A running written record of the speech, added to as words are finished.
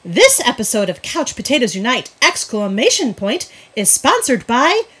This episode of Couch Potatoes Unite! Is sponsored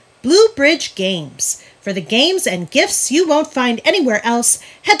by Blue Bridge Games. For the games and gifts you won't find anywhere else,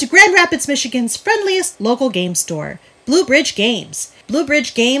 head to Grand Rapids, Michigan's friendliest local game store, Blue Bridge Games. Blue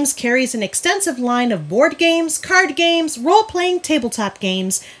Bridge Games carries an extensive line of board games, card games, role-playing tabletop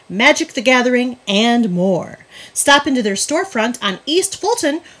games, Magic the Gathering, and more. Stop into their storefront on East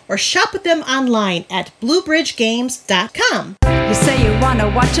Fulton or shop with them online at bluebridgegames.com. You say you wanna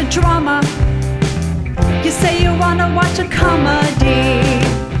watch a drama. You say you wanna watch a comedy.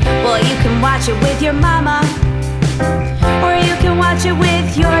 Well, you can watch it with your mama, or you can watch it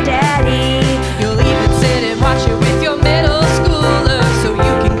with your daddy. You'll even sit and watch it with your middle schooler, so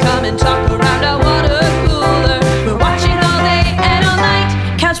you can come and talk around a water cooler. We're watching all day and all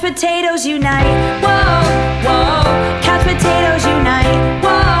night. Couch Potatoes Unite. Whoa, whoa. Couch Potatoes Unite.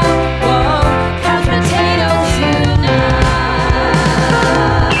 Whoa, whoa. Couch Potatoes Unite.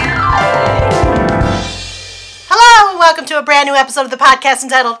 Hello, and welcome to a brand new episode of the podcast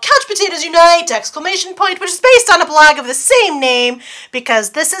entitled Couch Potatoes Unite! Which is based on a blog of the same name,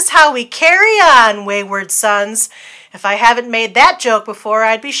 because this is how we carry on, wayward sons. If I haven't made that joke before,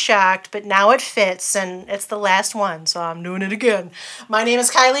 I'd be shocked, but now it fits, and it's the last one, so I'm doing it again. My name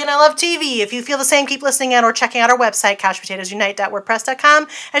is Kylie, and I love TV. If you feel the same, keep listening in or checking out our website, couchpotatoesunite.wordpress.com,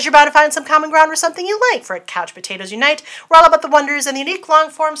 as you're bound to find some common ground or something you like. For at Couch Potatoes Unite, we're all about the wonders and the unique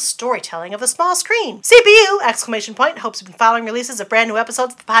long-form storytelling of the small screen. CPU! Hopes you've been following releases of brand new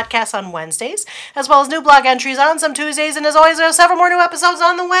episodes of the podcast on Wednesdays, as well as new blog entries on some Tuesdays, and as always, there are several more new episodes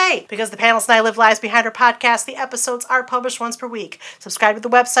on the way. Because the panelists and I live lives behind our podcast, the episodes are published once per week. Subscribe to the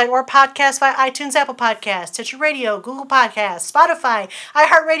website or podcast via iTunes, Apple Podcasts, Stitcher Radio, Google Podcasts, Spotify,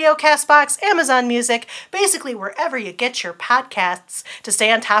 iHeartRadio, CastBox, Amazon Music, basically wherever you get your podcasts to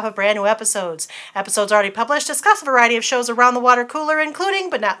stay on top of brand new episodes. Episodes already published discuss a variety of shows around the water cooler, including,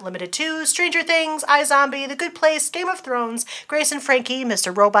 but not limited to, Stranger Things, iZombie, The Good Place, Game of Thrones, Grace and Frankie,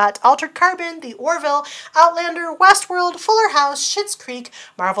 Mr. Robot, Altered Carbon, The Orville, Outlander, Westworld, Fuller House, Schitt's Creek,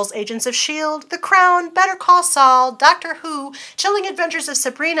 Marvel's Agents of S.H.I.E.L.D., The Crown, Better Call Saul, Doctor Who, Chilling Adventures of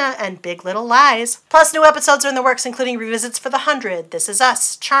Sabrina, and Big Little Lies. Plus, new episodes are in the works, including revisits for The 100, This Is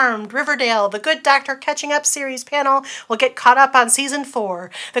Us, Charmed, Riverdale, The Good Doctor Catching Up series panel will get caught up on Season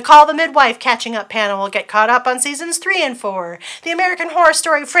 4. The Call the Midwife Catching Up panel will get caught up on Seasons 3 and 4. The American Horror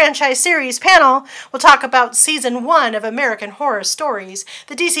Story franchise series panel will talk about Season 1 of American Horror Stories.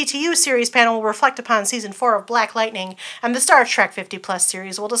 The DCTU series panel will reflect upon Season 4 of Black Lightning, and the Star Trek 50+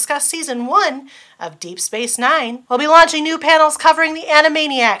 series will discuss Season 1 of Deep Space Nine. We'll be launching new panels covering the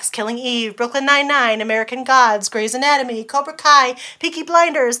Animaniacs, Killing Eve, Brooklyn Nine-Nine, American Gods, Grey's Anatomy, Cobra Kai, Peaky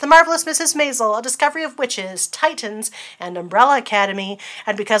Blinders, The Marvelous Mrs. Maisel, A Discovery of Witches, Titans, and Umbrella Academy.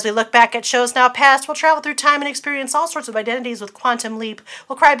 And because we look back at shows now past, we'll travel through time and experience all sorts of identities with Quantum Leap.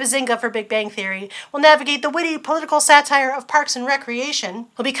 We'll cry bazinga for Big Bang Theory. We'll navigate the witty political satire of Parks and Recreation.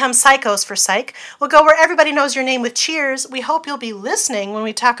 We'll become psychos for Psych. We'll go where everybody knows your name with Cheers. We hope you'll be listening when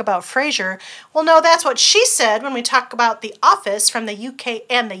we talk about Frasier. We'll know that's what she said when we talk about The Office from the UK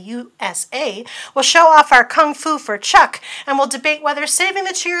and the USA. We'll show off our kung fu for Chuck, and we'll debate whether saving the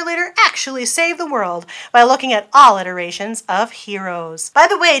cheerleader actually saved the world by looking at all iterations of heroes. By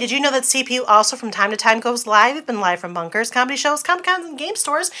the way, did you know that CPU also from time to time goes live? We've been live from bunkers, comedy shows, Comic-Cons, and game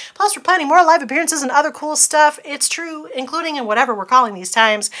stores. Plus, we're planning more live appearances and other cool stuff. It's true, including in whatever we're calling these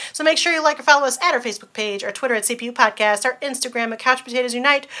times. So make sure you like or follow us at our Facebook page, our Twitter at CPU Podcast, our Instagram at Couch Potatoes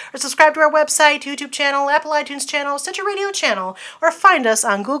Unite, or subscribe to our website, YouTube channel, Apple iTunes channel, Stitcher Radio channel, or find us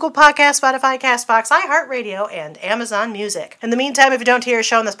on Google Podcasts, Spotify, CastBox, iHeartRadio, and Amazon Music. In the meantime, if you don't hear a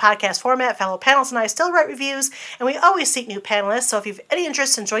show in this podcast format, fellow panelists and I still write reviews, and we always seek new panelists, so if you have any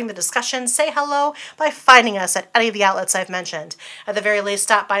interest in joining the discussion, say hello by finding us at any of the outlets I've mentioned. At the very least,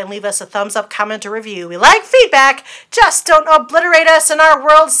 stop by and leave us a thumbs up, comment, or review. We like feedback, just don't obliterate us in our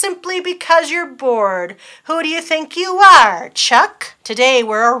world simply because you're bored. Who do you think you are, Chuck? Today,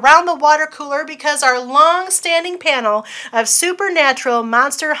 we're around the water cooler because our long-standing panel of supernatural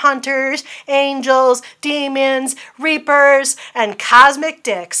monster hunters, angels, demons, reapers, and cosmic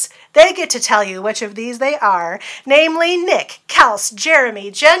dicks, they get to tell you which of these they are. Namely, Nick, Kels,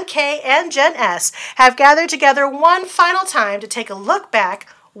 Jeremy, Jen K, and Jen S have gathered together one final time to take a look back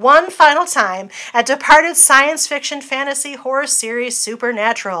one final time at departed science fiction fantasy horror series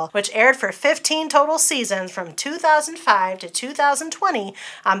Supernatural, which aired for 15 total seasons from 2005 to 2020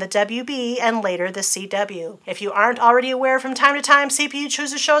 on the WB and later the CW. If you aren't already aware, from time to time CPU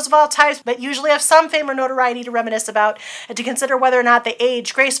chooses shows of all types, but usually have some fame or notoriety to reminisce about and to consider whether or not they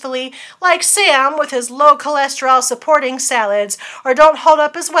age gracefully, like Sam with his low cholesterol supporting salads, or don't hold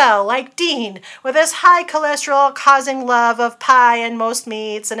up as well, like Dean with his high cholesterol causing love of pie and most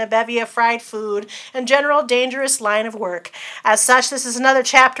meats, dates and a bevy of fried food and general dangerous line of work. As such, this is another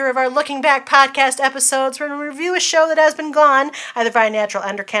chapter of our Looking Back podcast episodes where we review a show that has been gone, either by natural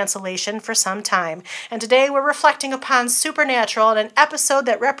end or cancellation, for some time. And today we're reflecting upon Supernatural in an episode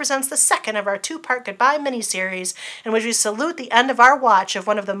that represents the second of our two-part goodbye miniseries, in which we salute the end of our watch of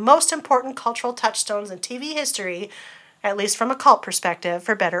one of the most important cultural touchstones in TV history, at least from a cult perspective,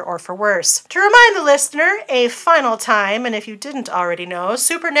 for better or for worse. To remind the listener a final time, and if you didn't already know,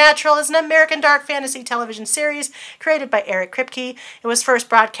 Supernatural is an American dark fantasy television series created by Eric Kripke. It was first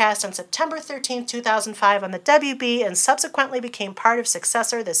broadcast on September 13, 2005 on the WB and subsequently became part of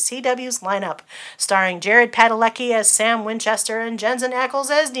successor The CW's lineup. Starring Jared Padalecki as Sam Winchester and Jensen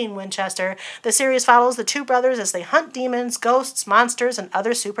Ackles as Dean Winchester, the series follows the two brothers as they hunt demons, ghosts, monsters, and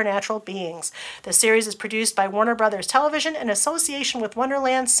other supernatural beings. The series is produced by Warner Brothers Television in association with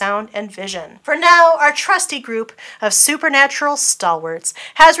Wonderland Sound and Vision. For now, our trusty group of supernatural stalwarts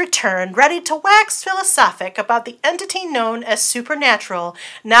has returned, ready to wax philosophic about the entity known as Supernatural,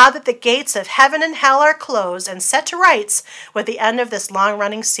 now that the gates of heaven and hell are closed and set to rights with the end of this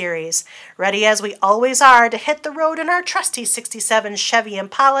long-running series. Ready as we always are to hit the road in our trusty 67 Chevy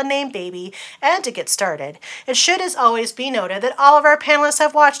Impala named Baby and to get started. It should, as always, be noted that all of our panelists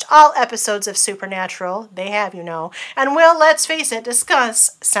have watched all episodes of Supernatural. They have, you know, and will, let's face it,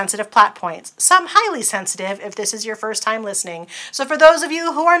 discuss sensitive plot points. Some highly sensitive if this is your first time listening. So for those of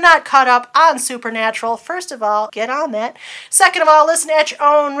you who are not caught up on Supernatural, first of all, get on that. Second of all, listen at your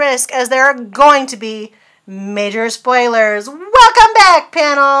own risk, as there are going to be major spoilers. Welcome back,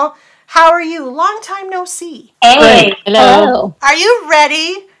 panel! How are you? Long time no see. Hey, hello. Are you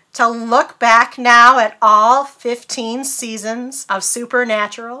ready to look back now at all 15 seasons of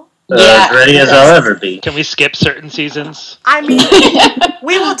Supernatural? Yeah, as ready as I'll ever be. Can we skip certain seasons? I mean,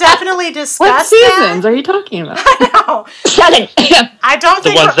 we will definitely discuss What seasons are you talking about? No, Shut it. I don't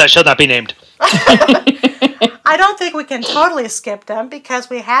The think ones that shall not be named. I don't think we can totally skip them because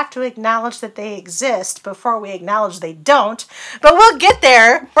we have to acknowledge that they exist before we acknowledge they don't. But we'll get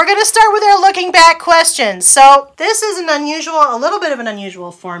there. We're going to start with our looking back questions. So this is a little bit of an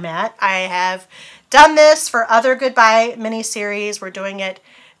unusual format. I have done this for other Goodbye miniseries. We're doing it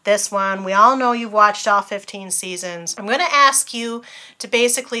this one. We all know you've watched all 15 seasons. I'm going to ask you to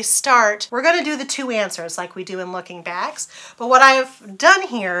basically start. We're going to do the two answers like we do in Looking Backs. But what I've done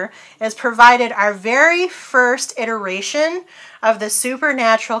here is provided our very first iteration of the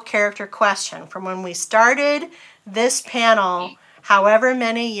Supernatural character question from when we started this panel however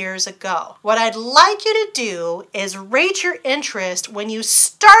many years ago. What I'd like you to do is rate your interest when you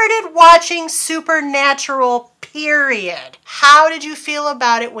started watching Supernatural, period. How did you feel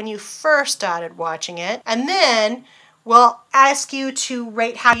about it when you first started watching it? And then we'll ask you to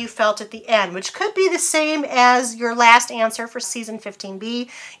rate how you felt at the end, which could be the same as your last answer for season 15B.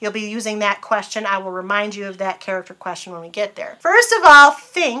 You'll be using that question. I will remind you of that character question when we get there. First of all,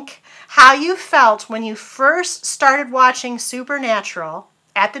 think how you felt when you first started watching Supernatural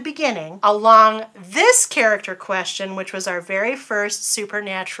at the beginning along this character question, which was our very first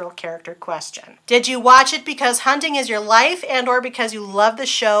Supernatural character question. Did you watch it because hunting is your life and or because you love the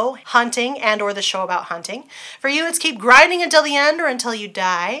show Hunting and or the show about hunting? For you, it's keep grinding until the end or until you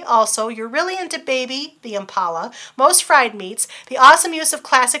die. Also, you're really into Baby, the Impala, most fried meats, the awesome use of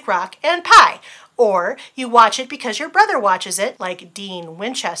classic rock, and pie. Or you watch it because your brother watches it, like Dean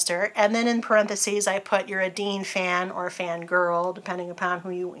Winchester, and then in parentheses I put you're a Dean fan or fan girl, depending upon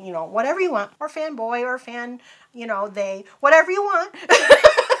who you whatever you want, or fanboy or fan, they, whatever you want.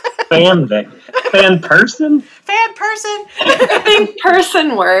 Fan person? Fan person. I think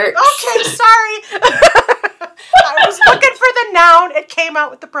person works. Okay, sorry. I was looking for the noun. It came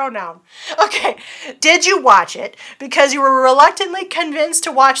out with the pronoun. Okay. Did you watch it because you were reluctantly convinced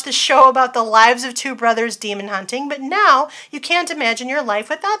to watch the show about the lives of two brothers demon hunting, but now you can't imagine your life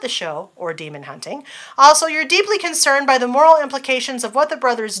without the show or demon hunting? Also, you're deeply concerned by the moral implications of what the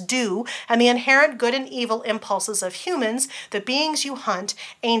brothers do and the inherent good and evil impulses of humans, the beings you hunt,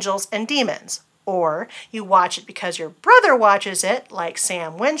 angels and demons. Or you watch it because your brother watches it, like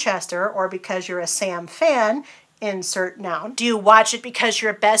Sam Winchester, or because you're a Sam fan, insert noun. Do you watch it because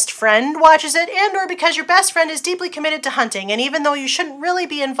your best friend watches it and or because your best friend is deeply committed to hunting, and even though you shouldn't really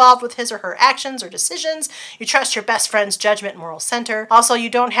be involved with his or her actions or decisions, you trust your best friend's judgment and moral center? Also, you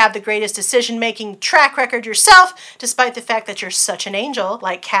don't have the greatest decision-making track record yourself, despite the fact that you're such an angel,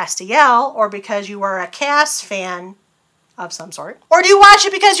 like Castiel, or because you are a Cass fan, of some sort? Or do you watch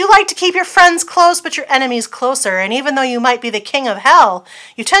it because you like to keep your friends close but your enemies closer, and even though you might be the king of hell,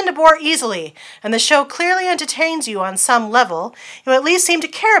 you tend to bore easily, and the show clearly entertains you on some level, you at least seem to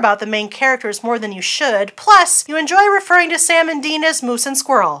care about the main characters more than you should, plus you enjoy referring to Sam and Dean as Moose and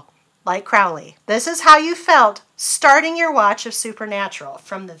Squirrel, like Crowley. This is how you felt starting your watch of Supernatural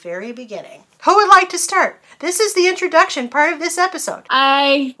from the very beginning. Who would like to start? This is the introduction part of this episode.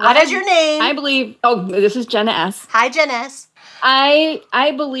 What is your name? I believe. Oh, this is Jenna S. Hi, Jen S.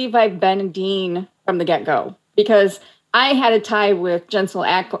 I believe I've been Dean from the get-go because I had a tie with Jensel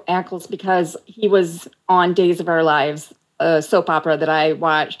Ackles because he was on Days of Our Lives, a soap opera that I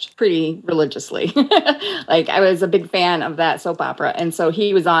watched pretty religiously. Like, I was a big fan of that soap opera. And so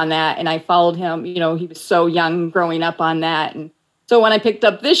he was on that, and I followed him. You know, he was so young growing up on that. And so when I picked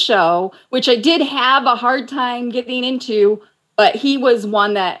up this show, which I did have a hard time getting into, but he was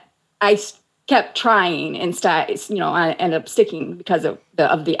one that I kept trying and I ended up sticking because of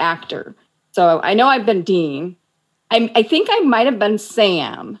the actor. So I know I've been Dean. I think I might have been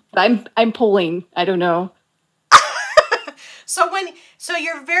Sam, but I'm pulling. I don't know. So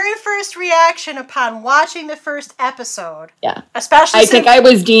your very first reaction upon watching the first episode, yeah, especially I think I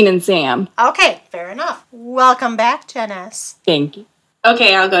was Dean and Sam. Okay, fair enough. Welcome back, Jen S. Thank you.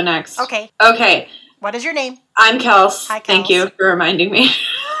 Okay, I'll go next. Okay. What is your name? I'm Kels. Hi, Kels. Thank you for reminding me.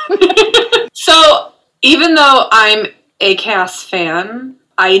 So, even though I'm a Cass fan,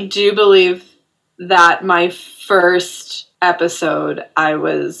 I do believe that my first episode, I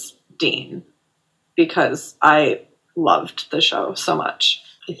was Dean because I loved the show so much.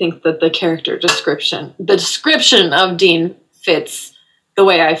 I think that the description of Dean fits the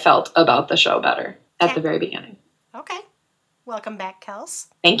way I felt about the show better at the very beginning. Okay. Welcome back, Kels.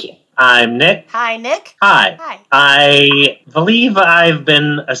 Thank you. I'm Nick. Hi, Nick. Hi. Hi. I believe I've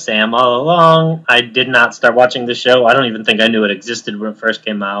been a Sam all along. I did not start watching the show. I don't even think I knew it existed when it first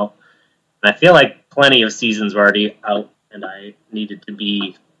came out. And I feel like plenty of seasons were already out, and I needed to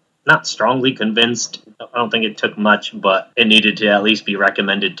be not strongly convinced. I don't think it took much, but it needed to at least be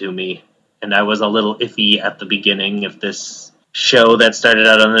recommended to me. And I was a little iffy at the beginning if this show that started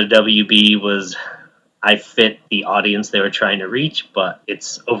out on the WB I fit the audience they were trying to reach, but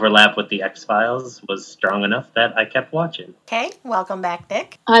its overlap with the X-Files was strong enough that I kept watching. Okay, welcome back,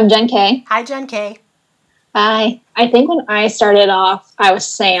 Nick. I'm Jen K. Hi, Jen K. Hi. I think when I started off, I was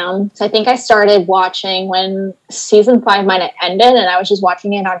Sam. So I think I started watching when season 5 might have ended, and I was just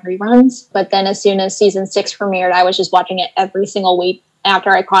watching it on reruns. But then as soon as season 6 premiered, I was just watching it every single week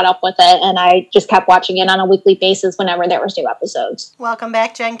after I caught up with it, and I just kept watching it on a weekly basis whenever there was new episodes. Welcome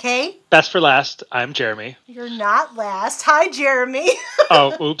back, Jen K. Best for last, I'm Jeremy. You're not last. Hi, Jeremy.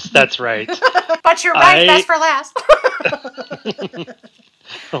 Oh, oops, that's right. But you're right, best for last.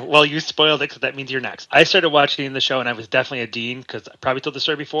 Well, you spoiled it, so that means you're next. I started watching the show, and I was definitely a Dean, because I probably told the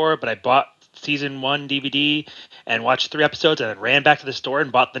story before, but I bought season 1 DVD and watched 3 episodes and then ran back to the store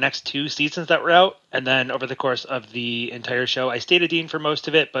and bought the next 2 seasons that were out. And then over the course of the entire show, I stayed a Dean for most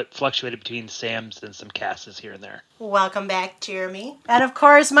of it, but fluctuated between Sam's and some Casses here and there. Welcome back, Jeremy. And of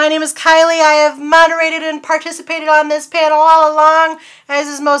course, my name is Kylie. I have moderated and participated on this panel all along, as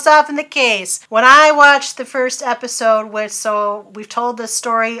is most often the case. When I watched the first episode, we've told this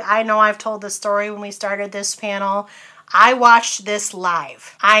story. I know I've told this story when we started this panel. I watched this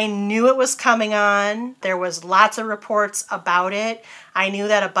live. I knew it was coming on. There was lots of reports about it. I knew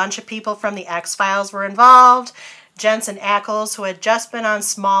that a bunch of people from the X-Files were involved. Jensen Ackles, who had just been on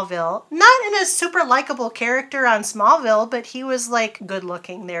Smallville. Not in a super likable character on Smallville, but he was like good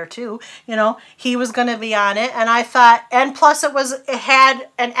looking there too. You know, he was going to be on it. And I thought, and plus it had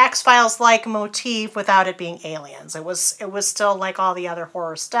an X-Files like motif without it being aliens. It was still like all the other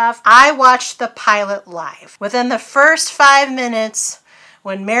horror stuff. I watched the pilot live. Within the first 5 minutes,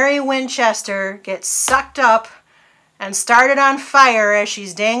 when Mary Winchester gets sucked up and started on fire as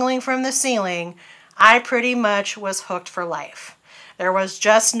she's dangling from the ceiling, I pretty much was hooked for life. There was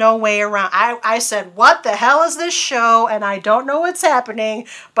just no way around. I said, what the hell is this show? And I don't know what's happening,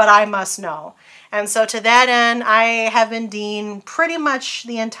 but I must know. And so to that end, I have been Dean pretty much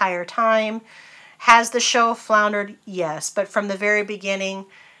the entire time. Has the show floundered? Yes. But from the very beginning,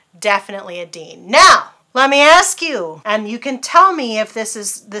 definitely a Dean. Now, let me ask you, and you can tell me if this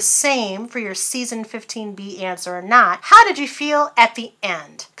is the same for your season 15B answer or not. How did you feel at the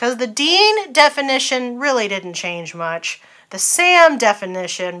end? Because the Dean definition really didn't change much. The Sam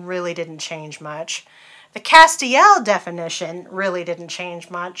definition really didn't change much. The Castiel definition really didn't change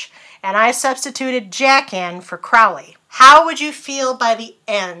much. And I substituted Jackan for Crowley. How would you feel by the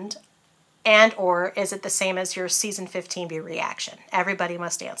end? And or is it the same as your season 15B reaction? Everybody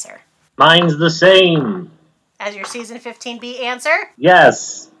must answer. Mine's the same. as your season 15B answer?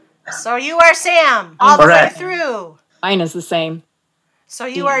 Yes. So you are Sam, all the way Correct. through. Mine is the same. So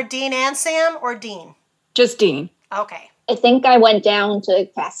you Dean. are Dean and Sam, or Dean? Just Dean. Okay. I think I went down to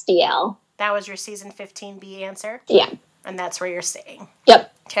Castiel. That was your season 15B answer, Yeah. and that's where you're staying.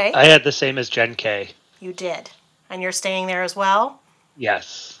 Yep. Okay? I had the same as Jen K. You did. And you're staying there as well?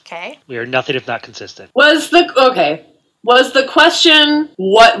 Yes. Okay. We are nothing if not consistent. Was the question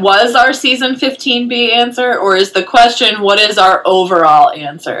what was our season 15B answer, or is the question what is our overall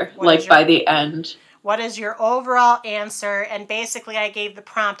answer, What like is your- by the end? What is your overall answer? And basically, I gave the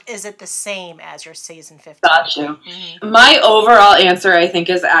prompt, is it the same as your season 15? Got you. My overall answer, I think,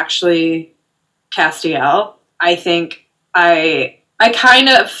 is actually Castiel. I think I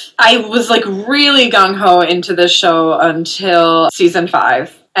was like really gung-ho into this show until season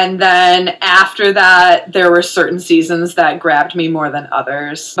 5. And then after that, there were certain seasons that grabbed me more than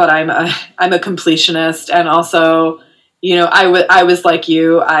others. But I'm a completionist, and also, you know, I was like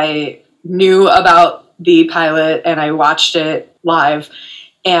you. I knew about the pilot and I watched it live,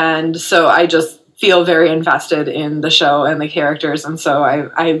 and so I just feel very invested in the show and the characters, and so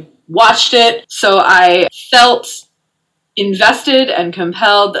I watched it. So I felt invested and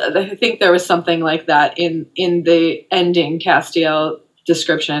compelled. I think there was something like that in the ending Castiel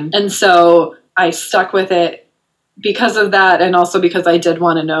description, and so I stuck with it because of that, and also because I did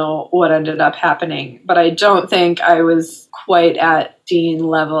want to know what ended up happening. But I don't think I was quite at Dean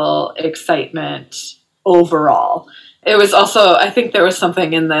level excitement overall. It was also, I think there was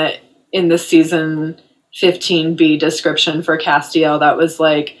something in the season 15B description for Castiel that was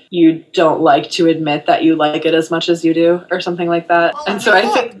like, you don't like to admit that you like it as much as you do, or something like that. Oh, And so I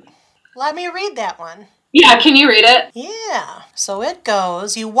think, Let me read that one. yeah, can you read it? Yeah. So it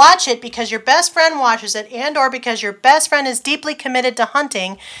goes, you watch it because your best friend watches it, and or because your best friend is deeply committed to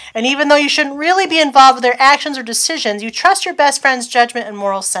hunting, and even though you shouldn't really be involved with their actions or decisions, you trust your best friend's judgment and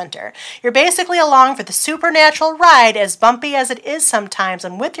moral center. You're basically along for the supernatural ride, as bumpy as it is sometimes,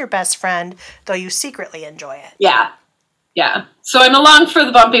 and with your best friend, though you secretly enjoy it. Yeah. So I'm along for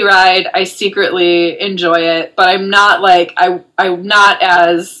the bumpy ride. I secretly enjoy it, but I'm not like, I'm not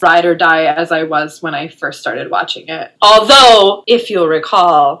as ride or die as I was when I first started watching it. Although, if you'll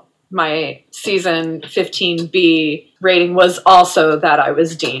recall, my season 15B rating was also that I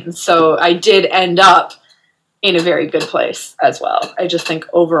was Dean. So I did end up in a very good place as well. I just think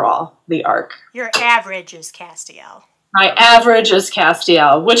overall, the arc. Your average is Castiel. My average is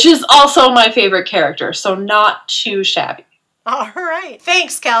Castiel, which is also my favorite character, so not too shabby. All right.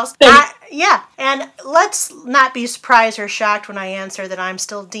 Thanks, Kels. Thanks. Yeah, and let's not be surprised or shocked when I answer that I'm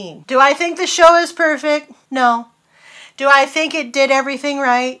still Dean. Do I think the show is perfect? No. Do I think it did everything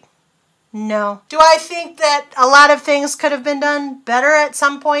right? No. Do I think that a lot of things could have been done better at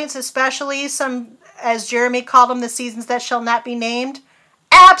some points, especially some, as Jeremy called them, the seasons that shall not be named?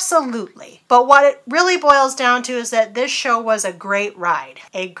 Absolutely. But what it really boils down to is that this show was a great ride.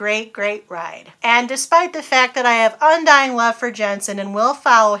 A great, great ride. And despite the fact that I have undying love for Jensen and will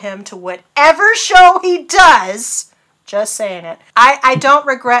follow him to whatever show he does, just saying it, I don't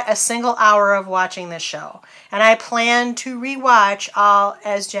regret a single hour of watching this show. And I plan to rewatch all,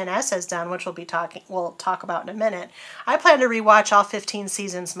 as Jen S has done, which we'll talk about in a minute. I plan to rewatch all 15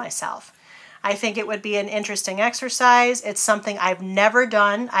 seasons myself. I think it would be an interesting exercise. It's something I've never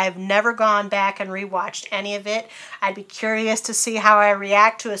done. I've never gone back and rewatched any of it. I'd be curious to see how I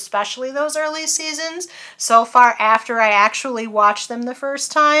react to especially those early seasons so far after I actually watched them the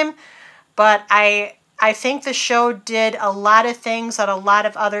first time. But I think the show did a lot of things that a lot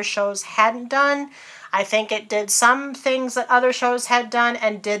of other shows hadn't done. I think it did some things that other shows had done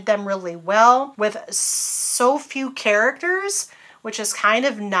and did them really well with so few characters, which is kind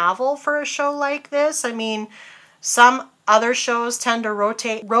of novel for a show like this. I mean, some other shows tend to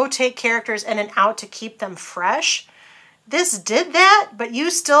rotate characters in and out to keep them fresh. This did that, but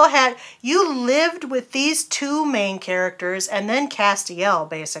you lived with these two main characters and then Castiel,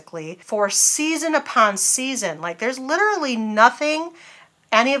 basically, for season upon season. Like, there's literally nothing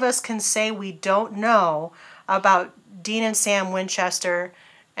any of us can say we don't know about Dean and Sam Winchester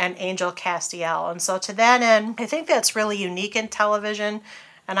and Angel Castiel. And so to that end, I think that's really unique in television,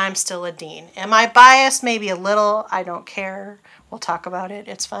 and I'm still a Dean. Am I biased? Maybe a little. I don't care We'll talk about it.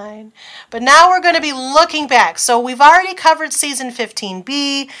 It's fine. But now we're going to be looking back. So we've already covered season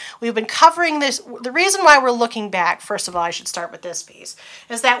 15B. We've been covering this. The reason why we're looking back, first of all, I should start with this piece,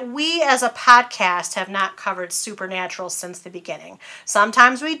 is that we as a podcast have not covered Supernatural since the beginning.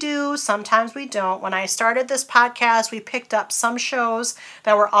 Sometimes we do, sometimes we don't. When I started this podcast, we picked up some shows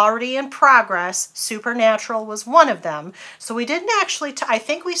that were already in progress. Supernatural was one of them. So we didn't actually, I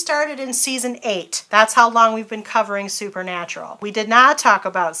think we started in season 8. That's how long we've been covering Supernatural. We did not talk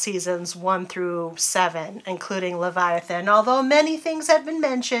about seasons 1 through 7, including Leviathan, although many things have been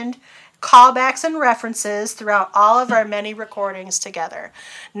mentioned, callbacks and references throughout all of our many recordings together.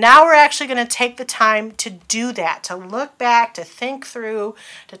 Now we're actually going to take the time to do that, to look back, to think through,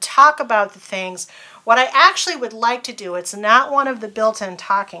 to talk about the things. What I actually would like to do, it's not one of the built-in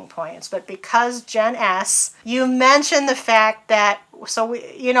talking points, but because Jen S., you mentioned the fact that,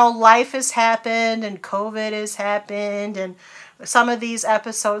 life has happened and COVID has happened and some of these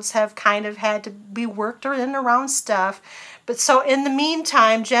episodes have kind of had to be worked in around stuff. But so in the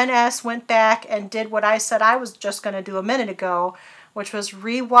meantime, Jen S. went back and did what I said I was just going to do a minute ago, which was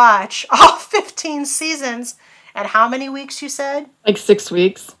rewatch all 15 seasons. And how many weeks you said? Like 6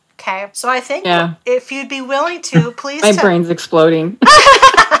 weeks. Okay. So I think if you'd be willing to, please My brain's exploding.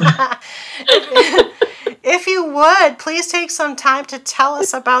 If you would, please take some time to tell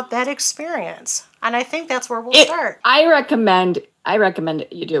us about that experience. And I think that's where we'll start. I recommend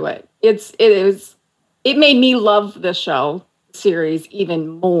you do it. It made me love the show series even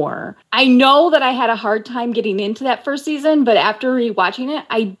more. I know that I had a hard time getting into that first season, but after rewatching it,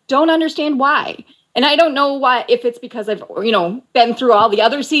 I don't understand why. And I don't know why, if it's because I've, been through all the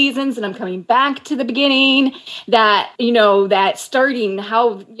other seasons and I'm coming back to the beginning, that starting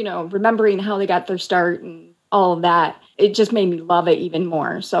how, remembering how they got their start and all of that. It just made me love it even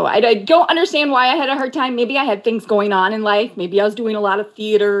more. So I don't understand why I had a hard time. Maybe I had things going on in life. Maybe I was doing a lot of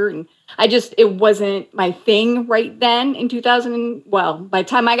theater and it wasn't my thing right then in 2000. Well, by the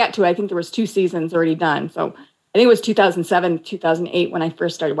time I got to it, I think there was 2 seasons already done. So I think it was 2007, 2008 when I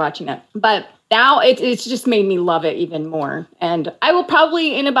first started watching it. But now it's just made me love it even more. And I will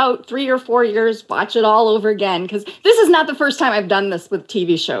probably in about 3 or 4 years watch it all over again. Because this is not the first time I've done this with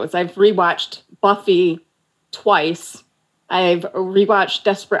TV shows. I've rewatched Buffy twice. I've rewatched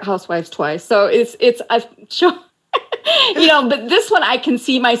Desperate Housewives twice. So it's a show, but this one I can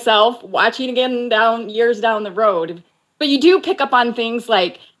see myself watching again years down the road. But you do pick up on things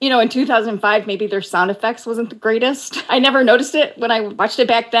like, in 2005, maybe their sound effects wasn't the greatest. I never noticed it when I watched it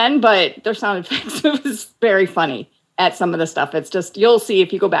back then, but their sound effects was very funny at some of the stuff. It's just, you'll see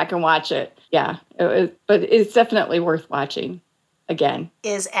if you go back and watch it. Yeah, but it's definitely worth watching again.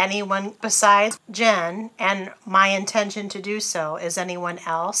 Is anyone besides Jen and my intention to do so, is anyone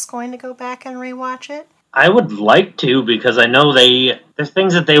else going to go back and rewatch it? I would like to, because I know there's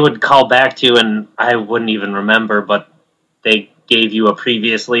things that they would call back to and I wouldn't even remember, but they gave you a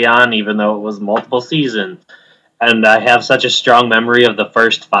previously on, even though it was multiple seasons. And I have such a strong memory of the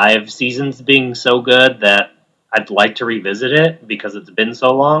first 5 seasons being so good that I'd like to revisit it because it's been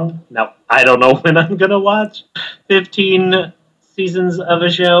so long. Now, I don't know when I'm going to watch 15 seasons of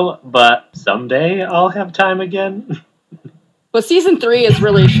a show, but someday I'll have time again. Well, season 3 is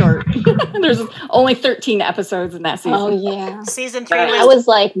really short. There's only 13 episodes in that season. Oh, yeah. Season 3 That was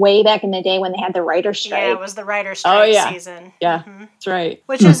like way back in the day when they had the writer's strike. Yeah, it was the writer's strike season. Yeah, that's right.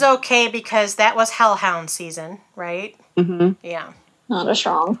 Which is okay because that was Hellhound season, right? Mm-hmm. Yeah. Not as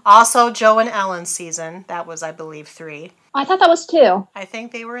strong. Also, Joe and Ellen season. That was, I believe, 3. I thought that was 2. I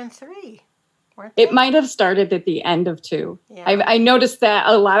think they were in 3. Weren't they? It might have started at the end of 2. Yeah. I noticed that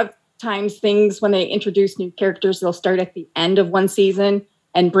a lot of times things when they introduce new characters, they'll start at the end of one season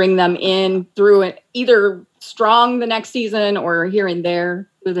and bring them in through it, either strong the next season or here and there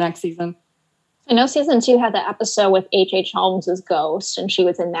through the next season. I know season 2 had the episode with H.H. Holmes' ghost, and she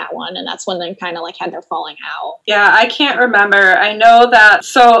was in that one, and that's when they kind of like had their falling out. Yeah, I can't remember. I know that.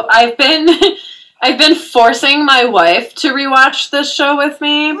 So I've been forcing my wife to rewatch this show with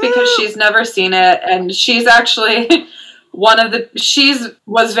me because she's never seen it, and she's actually she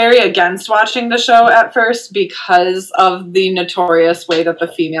was very against watching the show at first because of the notorious way that the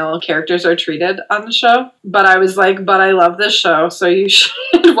female characters are treated on the show. But I was like, but I love this show, so you should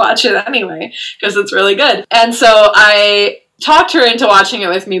watch it anyway because it's really good. And so I talked her into watching it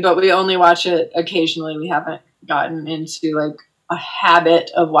with me, but we only watch it occasionally. We haven't gotten into like a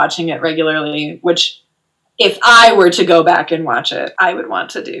habit of watching it regularly, which if I were to go back and watch it, I would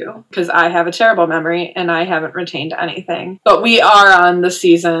want to do because I have a terrible memory and I haven't retained anything. But we are on the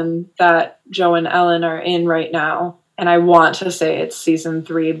season that Joe and Ellen are in right now. And I want to say it's season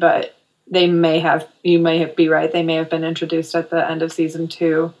 3, but you may be right. They may have been introduced at the end of season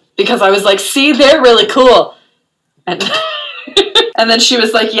 2 because I was like, see, they're really cool. And and then she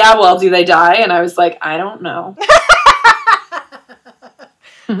was like, yeah, well, do they die? And I was like, I don't know.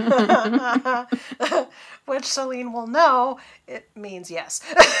 Which Celine will know, it means yes.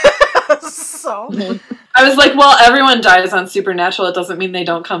 So. I was like, well, everyone dies on Supernatural. It doesn't mean they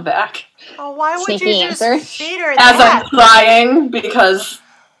don't come back. Oh, why would Sneaky you just answer. feed her As that? I'm crying because,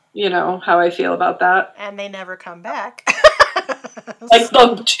 you know, how I feel about that. And they never come back. Like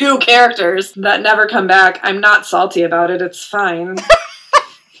the 2 characters that never come back. I'm not salty about it. It's fine.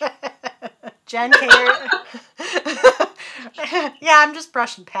 Jen K. Yeah, I'm just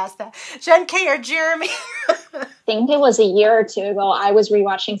brushing past that. Jen K. or Jeremy? I think it was a year or 2 ago, I was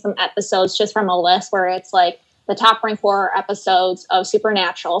rewatching some episodes just from a list where it's like the top ranked 4 episodes of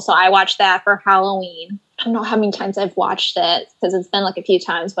Supernatural. So I watched that for Halloween. I don't know how many times I've watched it because it's been like a few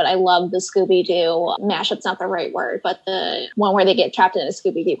times, but I love the Scooby-Doo mashup's not the right word, but the one where they get trapped in a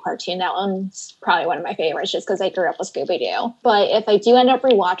Scooby-Doo cartoon. That one's probably one of my favorites just because I grew up with Scooby-Doo. But if I do end up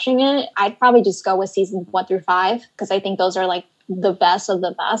rewatching it, I'd probably just go with seasons 1 through 5 because I think those are like the best of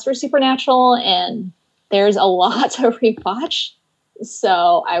the best for Supernatural, and there's a lot to rewatch.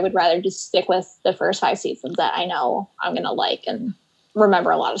 So I would rather just stick with the first 5 seasons that I know I'm going to like and remember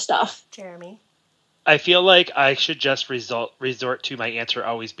a lot of stuff. Jeremy? I feel like I should just resort to my answer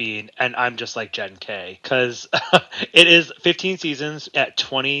always being, and I'm just like Jen K. Because it is 15 seasons at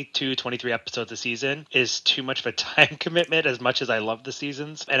 22, 23 episodes a season is too much of a time commitment as much as I love the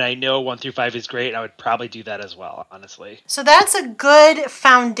seasons. And I know 1 through 5 is great. And I would probably do that as well, honestly. So that's a good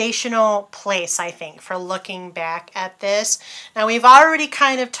foundational place, I think, for looking back at this. Now, we've already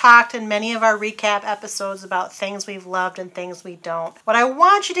kind of talked in many of our recap episodes about things we've loved and things we don't. What I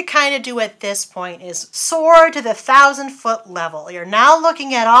want you to kind of do at this point is soar to the 1,000-foot level. You're now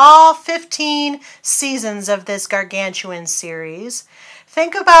looking at all 15 seasons of this gargantuan series.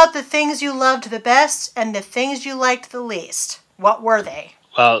 Think about the things you loved the best and the things you liked the least. What were they?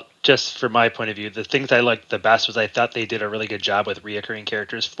 Well, just from my point of view, the things I liked the best was I thought they did a really good job with reoccurring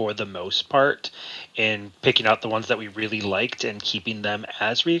characters for the most part in picking out the ones that we really liked and keeping them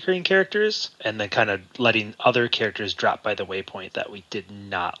as reoccurring characters, and then kind of letting other characters drop by the waypoint that we did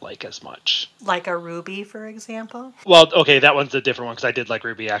not like as much. Like a Ruby, for example? Well, okay, that one's a different one because I did like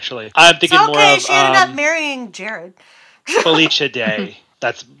Ruby, actually. I'm thinking It's okay, more of she ended up marrying Jared. Felicia Day.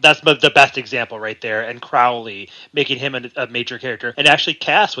 That's the best example right there. And Crowley, making him a major character. And actually,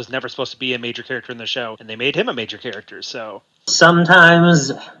 Cass was never supposed to be a major character in the show, and they made him a major character, so...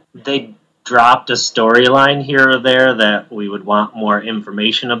 Sometimes they dropped a storyline here or there that we would want more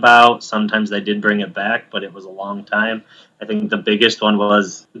information about. Sometimes they did bring it back, but it was a long time. I think the biggest one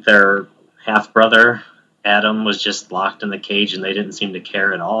was their half-brother, Adam, was just locked in the cage, and they didn't seem to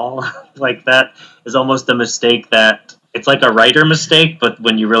care at all. Like, that is almost a mistake that... It's like a writer mistake, but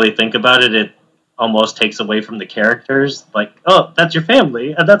when you really think about it, it almost takes away from the characters. Like, oh, that's your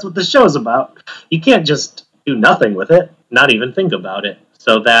family, and that's what the show's about. You can't just do nothing with it, not even think about it.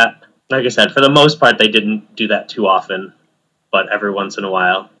 So that, like I said, for the most part, they didn't do that too often, but every once in a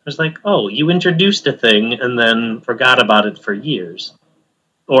while, it was like, oh, you introduced a thing and then forgot about it for years,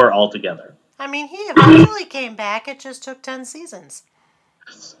 or altogether. I mean, he eventually came back. It just took 10 seasons.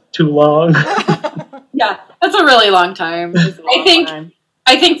 Too long. Yeah, that's a really long time.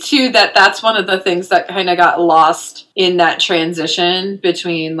 I think too that's one of the things that kind of got lost in that transition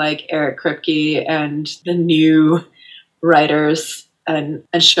between like Eric Kripke and the new writers and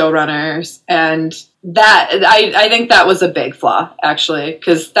showrunners, and that I think that was a big flaw actually,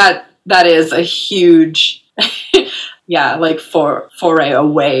 because that is a huge foray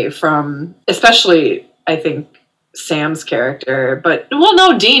away from, especially I think, Sam's character, but well,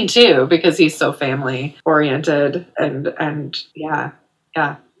 no, Dean too, because he's so family oriented and yeah,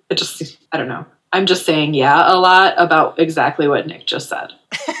 it just, I don't know. I'm just saying a lot about exactly what Nick just said.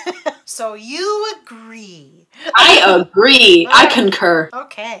 So you agree? I agree. I concur.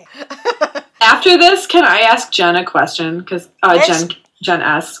 Okay. After this, can I ask Jen a question? Because Jen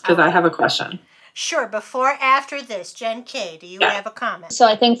asks, because I have a question. Sure. After this, Jen K., do you have a comment? So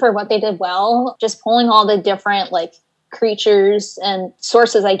I think for what they did well, just pulling all the different like creatures and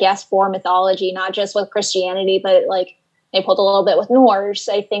sources, I guess, for mythology, not just with Christianity, but like they pulled a little bit with Norse.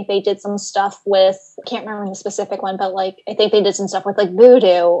 I think they did some stuff with, I can't remember the specific one, but like I think they did some stuff with like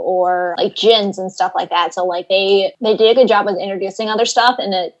voodoo or like jinns and stuff like that. So like they did a good job with introducing other stuff,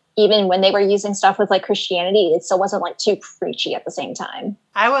 and even when they were using stuff with like Christianity, it still wasn't like too preachy at the same time.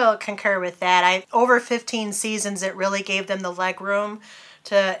 I will concur with that. Over 15 seasons, it really gave them the leg room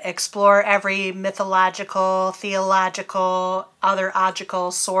to explore every mythological, theological, other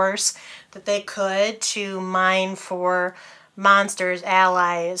logical source that they could to mine for monsters,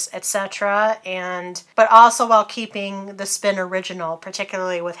 allies, etc., but also while keeping the spin original,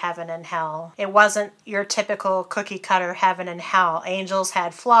 particularly with heaven and hell. It wasn't your typical cookie cutter heaven and hell. Angels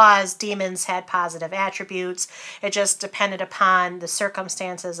had flaws, demons had positive attributes. It just depended upon the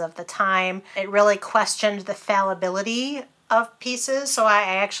circumstances of the time. It really questioned the fallibility of pieces, so I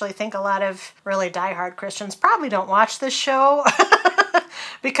actually think a lot of really diehard Christians probably don't watch this show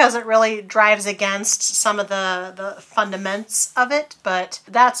because it really drives against some of the fundaments of it, but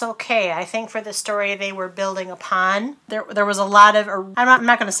that's okay. I think for the story they were building upon, there was a lot of, I'm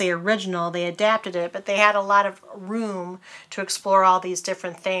not going to say original, they adapted it, but they had a lot of room to explore all these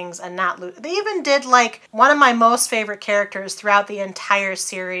different things and not lose. They even did, like, one of my most favorite characters throughout the entire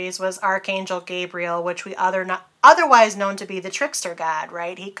series was Archangel Gabriel, which we otherwise known to be the trickster god,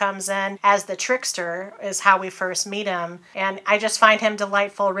 right? He comes in as the trickster, is how we first meet him. And I just find him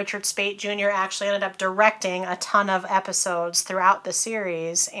delightful. Richard Speight Jr. actually ended up directing a ton of episodes throughout the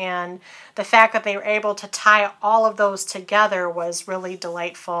series. And the fact that they were able to tie all of those together was really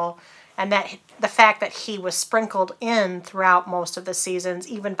delightful. And that the fact that he was sprinkled in throughout most of the seasons,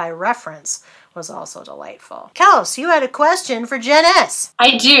 even by reference, was also delightful. Kels, you had a question for Jen S.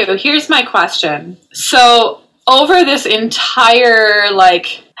 I do. Here's my question. So, over this entire,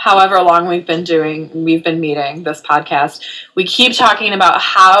 however long we've been meeting this podcast, we keep talking about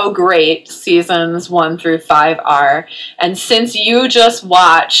how great seasons 1 through 5 are. And since you just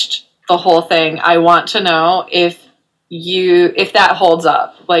watched the whole thing, I want to know if that holds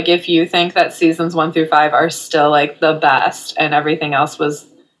up. Like, if you think that seasons 1 through 5 are still, the best and everything else was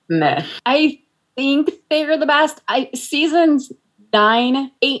meh. I think they're the best. Seasons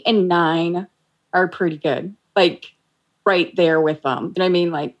 8 and 9 are pretty good. Right there with them. You know what I mean?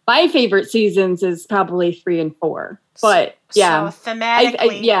 My favorite seasons is probably 3 and 4. But yeah. So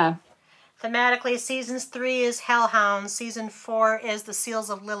thematically, thematically, seasons 3 is Hellhounds. Season 4 is the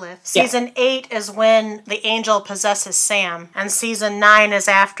Seals of Lilith. Yeah. Season 8 is when the angel possesses Sam. And season 9 is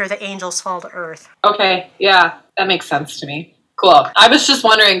after the angels fall to earth. Okay, yeah, that makes sense to me. Cool. I was just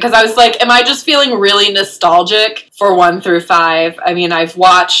wondering, because I was like, am I just feeling really nostalgic for 1 through 5? I mean, I've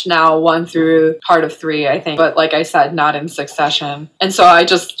watched now 1 through part of 3, I think, but like I said, not in succession. And so I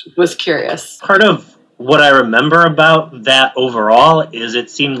just was curious. Part of what I remember about that overall is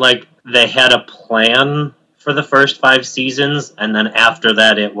it seemed like they had a plan for the first 5 seasons, and then after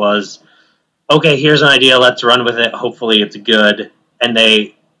that it was, okay, here's an idea, let's run with it, hopefully it's good. And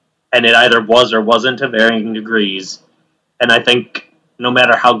it either was or wasn't to varying degrees. And I think no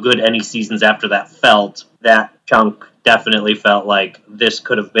matter how good any seasons after that felt, that chunk definitely felt like this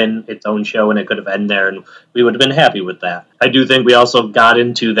could have been its own show and it could have ended there and we would have been happy with that. I do think we also got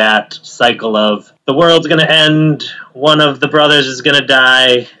into that cycle of the world's going to end, one of the brothers is going to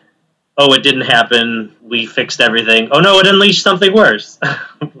die, oh, it didn't happen, we fixed everything, oh no, it unleashed something worse.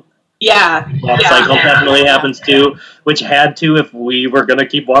 Yeah. That cycle definitely happens too, which had to if we were going to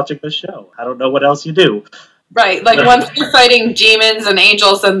keep watching the show. I don't know what else you do. Right, once you're fighting demons and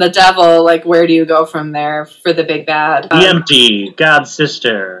angels and the devil, where do you go from there for the big bad? EMT, God's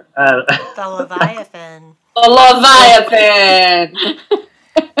sister. The Leviathan. The Leviathan!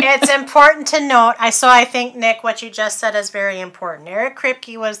 It's important to note, I think, Nick, what you just said is very important. Eric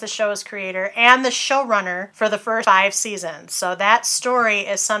Kripke was the show's creator and the showrunner for the first 5 seasons. So that story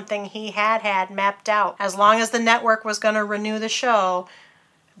is something he had mapped out. As long as the network was going to renew the show,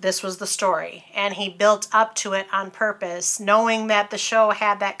 this was the story. And he built up to it on purpose, knowing that the show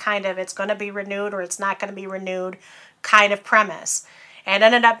had that kind of it's going to be renewed or it's not going to be renewed kind of premise. And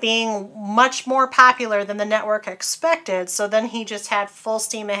ended up being much more popular than the network expected. So then he just had full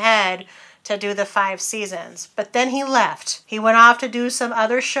steam ahead to do the 5 seasons. But then he left. He went off to do some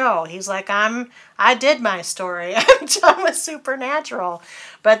other show. He's like, I did my story. I'm done with Supernatural.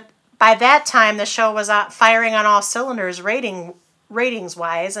 But by that time, the show was firing on all cylinders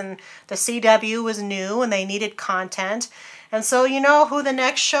ratings-wise, and the CW was new, and they needed content. And so you know who the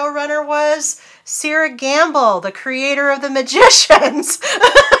next showrunner was? Sarah Gamble, the creator of The Magicians,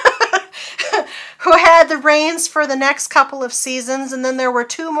 who had the reins for the next couple of seasons. And then there were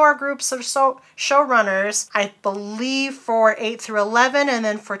 2 more groups of showrunners, I believe, for 8 through 11 and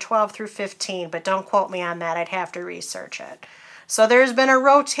then for 12 through 15. But don't quote me on that. I'd have to research it. So there's been a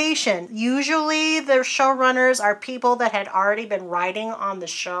rotation. Usually the showrunners are people that had already been writing on the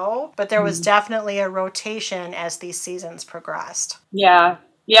show, but there was definitely a rotation as these seasons progressed. Yeah,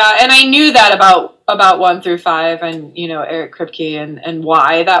 and I knew that about 1 through 5 and, Eric Kripke and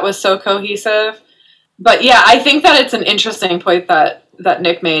why that was so cohesive. But yeah, I think that it's an interesting point that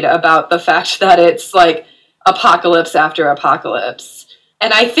Nick made about the fact that it's apocalypse after apocalypse.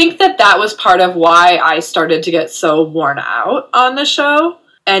 And I think that was part of why I started to get so worn out on the show.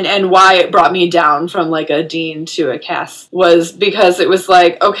 And why it brought me down from like a Dean to a Cass was because it was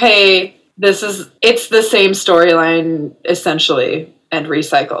like, okay, it's the same storyline essentially and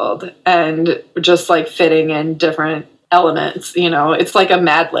recycled and just like fitting in different elements, it's like a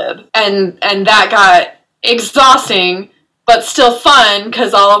Mad Lib. And that got exhausting, but still fun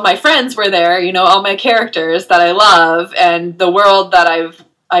because all of my friends were there, all my characters that I love and the world that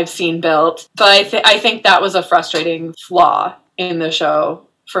I've seen built. But I think that was a frustrating flaw in the show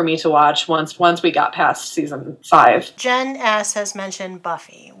for me to watch once we got past season 5. Jen S. has mentioned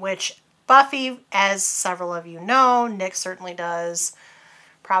Buffy, which Buffy, as several of you know, Nick certainly does,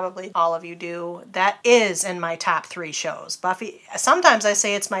 probably all of you do, that is in my top 3 shows. Buffy, sometimes I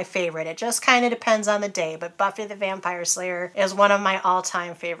say it's my favorite. It just kind of depends on the day, but Buffy the Vampire Slayer is one of my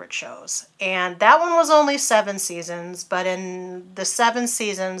all-time favorite shows. And that one was only 7 seasons, but in the 7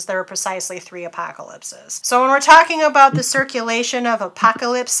 seasons, there were precisely 3 apocalypses. So when we're talking about the circulation of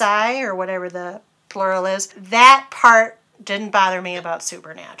apocalypsi, or whatever the plural is, that part didn't bother me about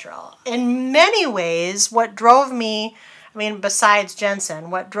Supernatural. In many ways, what drove me, besides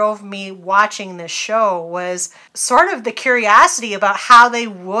Jensen, what drove me watching this show was sort of the curiosity about how they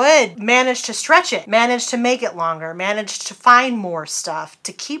would manage to stretch it, manage to make it longer, manage to find more stuff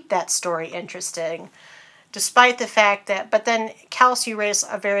to keep that story interesting, despite the fact that, but then Kelsey raised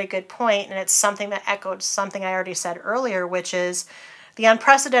a very good point, and it's something that echoed something I already said earlier, which is the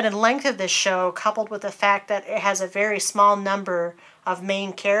unprecedented length of this show, coupled with the fact that it has a very small number of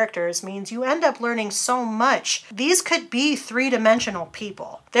main characters, means you end up learning so much. These could be 3-dimensional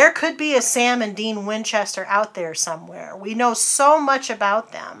people. There could be a Sam and Dean Winchester out there somewhere. We know so much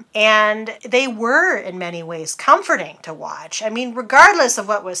about them. And they were, in many ways, comforting to watch. Regardless of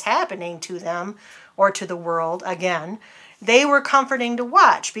what was happening to them or to the world, again, they were comforting to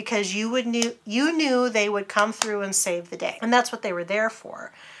watch because you knew they would come through and save the day. And that's what they were there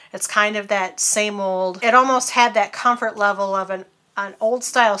for. It's kind of that same old, it almost had that comfort level of an old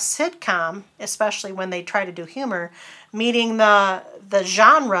style sitcom, especially when they try to do humor, meeting the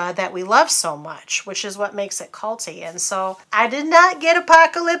genre that we love so much, which is what makes it culty. And so I did not get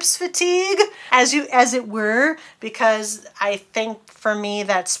apocalypse fatigue, as it were, because I think for me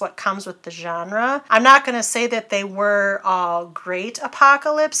that's what comes with the genre. I'm not going to say that they were all great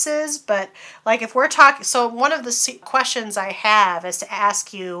apocalypses, but like if we're talking, so one of the questions I have is to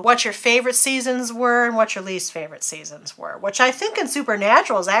ask you what your favorite seasons were and what your least favorite seasons were, which I think in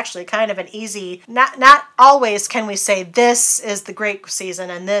Supernatural is actually kind of an easy, not always can we say this is the great season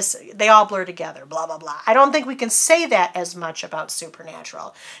and this, they all blur together, blah, blah, blah. I don't think we can say that as much about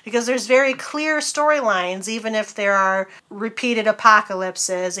Supernatural because there's very clear storylines, even if there are repeated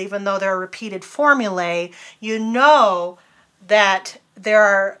apocalypses, even though there are repeated formulae, you know that there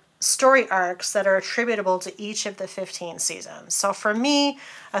are story arcs that are attributable to each of the 15 seasons. So for me,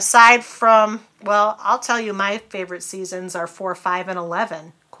 aside from, well, I'll tell you my favorite seasons are 4, 5, and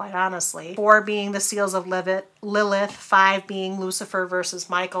 11. Quite honestly. 4 being the Seals of Lilith, 5 being Lucifer versus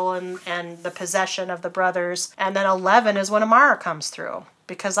Michael and the possession of the brothers, and then 11 is when Amara comes through,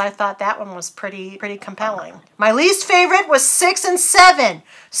 because I thought that one was pretty compelling. My least favorite was 6 and 7,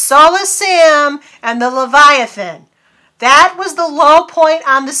 Sola Sam and the Leviathan. That was the low point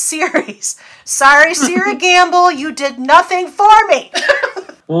on the series. Sorry, Sarah Gamble, you did nothing for me.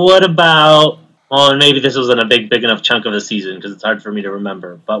 What about... Well, maybe this wasn't a big enough chunk of the season because it's hard for me to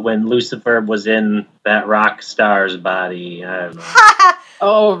remember. But when Lucifer was in that rock star's body, I don't know.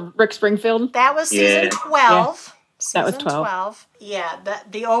 Oh, Rick Springfield? That was season 12. Yeah. That was 12. Yeah,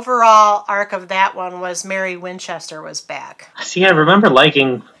 the overall arc of that one was Mary Winchester was back. See, I remember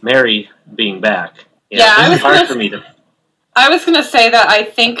liking Mary being back. Yeah, it was hard for me to... I was going to say that I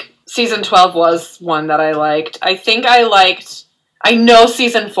think season 12 was one that I liked. I know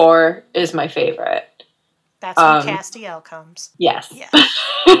season 4 is my favorite. That's when Castiel comes. Yes.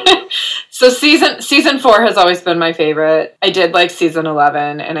 So season 4 has always been my favorite. I did like season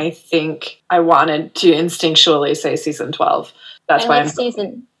 11, and I think I wanted to instinctually say season 12. That's why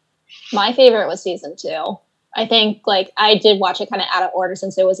my favorite was season 2. I think I did watch it kind of out of order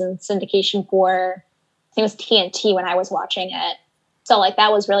since it was in syndication for, I think it was TNT when I was watching it. So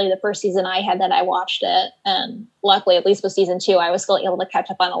that was really the first season I had that I watched it. And luckily, at least with season 2, I was still able to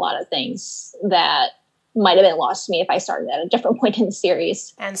catch up on a lot of things that might have been lost to me if I started at a different point in the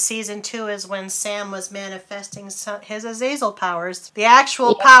series. And season 2 is when Sam was manifesting his Azazel powers. The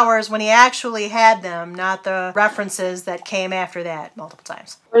actual powers when he actually had them, not the references that came after that multiple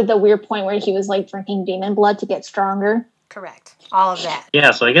times. Or the weird point where he was drinking demon blood to get stronger. Correct. All of that.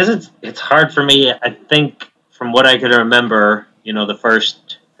 Yeah, so I guess it's hard for me. I think from what I can remember, the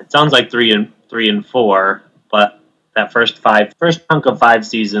first, it sounds like three and four, but that first chunk of 5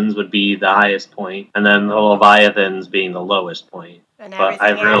 seasons would be the highest point, and then the Leviathans being the lowest point. And But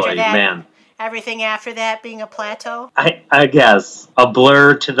everything after that being a plateau? I guess a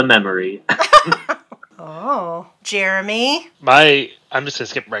blur to the memory. Oh, Jeremy? I'm just going to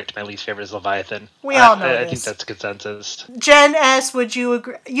skip right to my least favorite is Leviathan. We all know I this. think that's consensus. Jen S., would you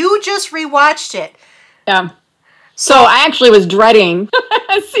agree? You just rewatched it. Yeah. So I actually was dreading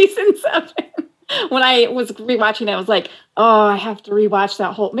season 7. When I was rewatching it, I was like, oh, I have to rewatch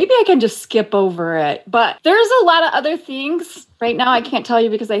that whole... Maybe I can just skip over it. But there's a lot of other things. Right now, I can't tell you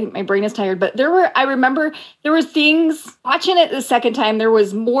because I think my brain is tired. But I remember there were things... Watching it the second time, there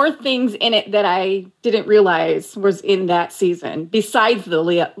was more things in it that I didn't realize was in that season, besides the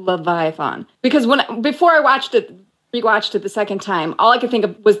Leviathan. Because before I rewatched it the second time, all I could think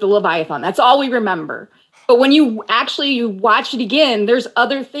of was the Leviathan. That's all we remember. But when you watch it again, there's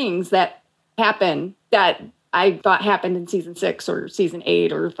other things that happen that I thought happened in season 6 or season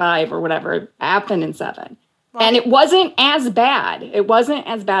 8 or 5 or whatever happened in 7. Well, and it wasn't as bad. It wasn't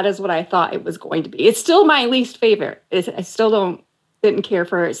as bad as what I thought it was going to be. It's still my least favorite. I still didn't care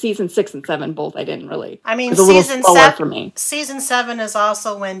for season 6 and 7 both. I didn't really. I mean, it was a little slower for me. Season 7 is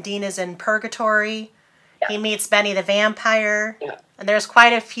also when Dean is in purgatory. Yeah. He meets Benny the vampire. Yeah. And there's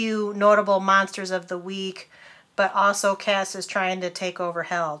quite a few notable monsters of the week. But also Cass is trying to take over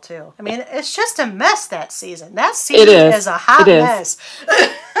hell, too. I mean, it's just a mess, that season. That season is a hot mess.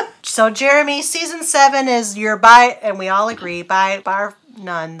 So, Jeremy, season 7 is your and we all agree, by bar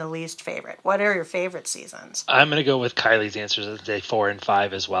none, the least favorite. What are your favorite seasons? I'm going to go with Kylie's answers and say 4 and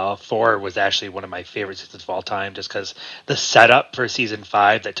 5 as well. 4 was actually one of my favorite seasons of all time, just because the setup for season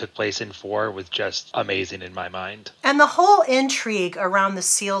 5 that took place in 4 was just amazing in my mind. And the whole intrigue around the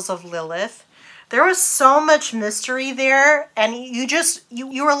Seals of Lilith. There was so much mystery there, and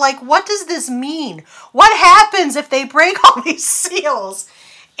you were like, what does this mean? What happens if they break all these seals?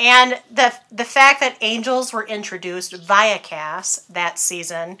 And the fact that angels were introduced via Cass that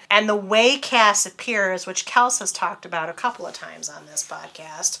season, and the way Cass appears, which Kels has talked about a couple of times on this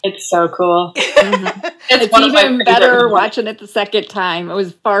podcast. It's so cool. Mm-hmm. It's even better watching it the second time. It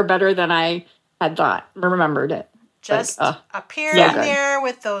was far better than I had thought, remembered it. Just appearing there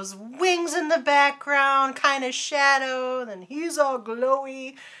with those wings in the background, kind of shadow, and he's all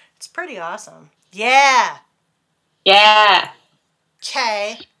glowy. It's pretty awesome. Yeah. Yeah.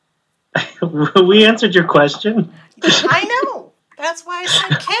 Okay. We answered your question. I know. That's why I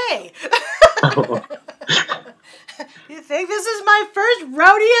said K. You think this is my first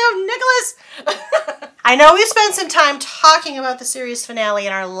rodeo, Nicholas? I know we spent some time talking about the series finale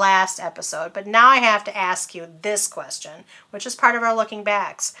in our last episode, but now I have to ask you this question, which is part of our looking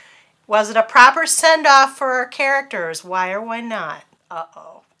backs. Was it a proper send-off for our characters? Why or why not?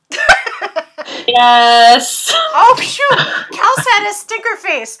 Uh-oh. Yes. Oh, shoot. Kels had a stinker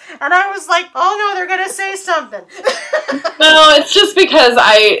face, and I was like, oh, no, they're going to say something. No, it's just because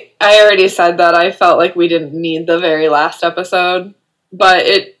I already said that I felt like we didn't need the very last episode. But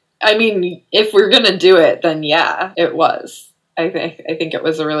if we're going to do it, then yeah, it was. I think it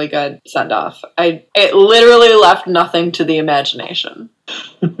was a really good send-off. It literally left nothing to the imagination.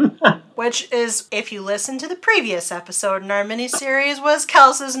 Which is, if you listen to the previous episode in our miniseries, was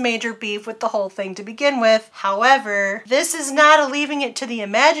Kels's major beef with the whole thing to begin with. However, this is not a leaving it to the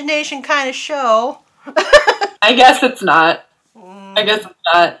imagination kind of show. I guess it's not.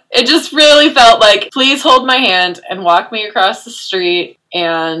 It just really felt like, please hold my hand and walk me across the street,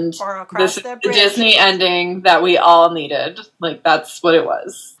 and this is the Disney ending that we all needed. Like, that's what it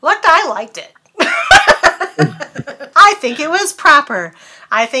was. Look, I liked it. I think it was proper.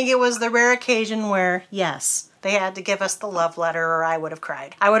 I think it was the rare occasion where, yes, they had to give us the love letter, or I would have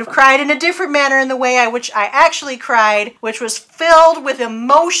cried. I would have cried in a different manner in the way which I actually cried, which was filled with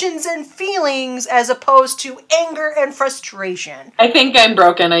emotions and feelings as opposed to anger and frustration. I think I'm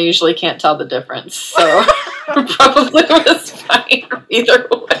broken. I usually can't tell the difference, so probably was fine either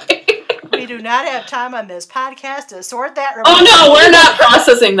way. We do not have time on this podcast to sort that. Oh no, we're not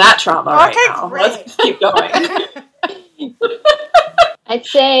processing that trauma right now. Great. Let's keep going. I'd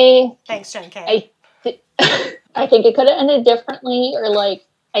say... Thanks, Jen K. I think it could have ended differently, or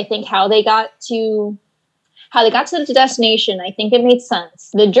I think how they got to the destination, I think it made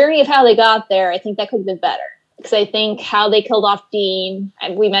sense. The journey of how they got there, I think that could have been better. Because I think how they killed off Dean,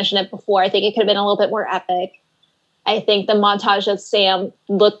 and we mentioned it before, I think it could have been a little bit more epic. I think the montage of Sam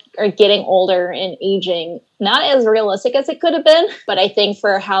getting older and aging, not as realistic as it could have been, but I think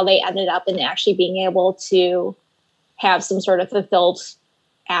for how they ended up and actually being able to have some sort of fulfilled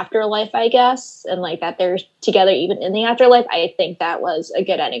afterlife, I guess, and like that they're together even in the afterlife. I think that was a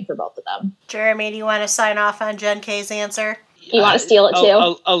good ending for both of them. Jeremy, do you want to sign off on Jen K's answer? You want to steal it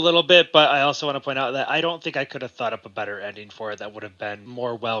too? A little bit, but I also want to point out that I don't think I could have thought up a better ending for it that would have been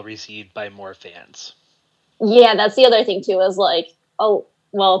more well received by more fans. Yeah, that's the other thing too, is like, oh,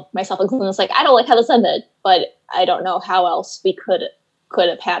 well, myself included, it's like, I don't like how this ended, but I don't know how else we could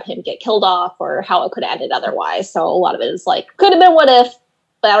have had him get killed off or how it could have ended otherwise. So a lot of it is like, could have been what if,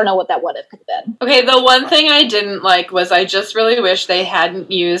 but I don't know what that what if could have been. Okay, the one thing I didn't like was I just really wish they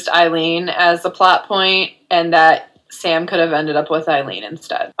hadn't used Eileen as a plot point and that Sam could have ended up with Eileen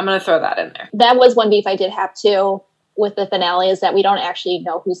instead. I'm going to throw that in there. That was one beef I did have too with the finale, is that we don't actually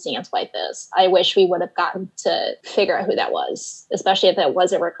know who Sam's wife is. I wish we would have gotten to figure out who that was, especially if it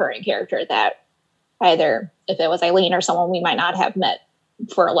was a recurring character that either, if it was Eileen or someone we might not have met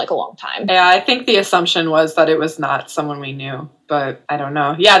for like a long time. Yeah, I think the assumption was that it was not someone we knew, but I don't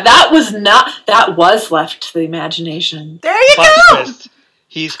know. Yeah, that was left to the imagination. There you Plot go! twist.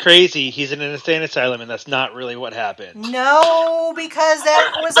 He's crazy. He's in an insane asylum, and that's not really what happened. No, because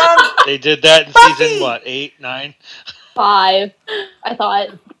that was on... They did that in Buffy! season, what, 8, 9? 5, I thought.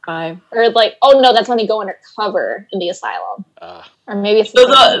 5. Or like, oh no, that's when they go undercover in the asylum. Or maybe it's So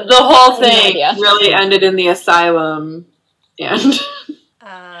the whole I have no thing idea. really ended in the asylum, and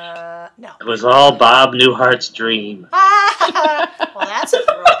no. It was all Bob Newhart's dream. Well, that's a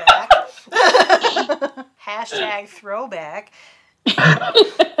throwback. Hashtag throwback.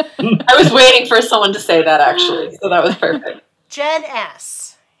 I was waiting for someone to say that actually, so that was perfect. Jen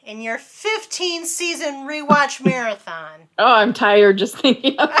S., in your 15-season rewatch marathon, Oh, I'm tired just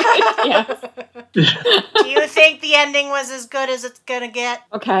thinking of it. Yes. do you think the ending was as good as it's going to get?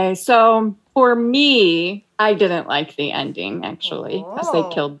 Okay, so for me, I didn't like the ending, actually, because they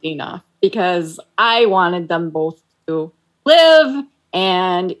killed Dean off. Because I wanted them both to live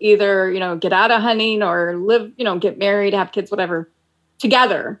and either, get out of hunting or live, get married, have kids, whatever,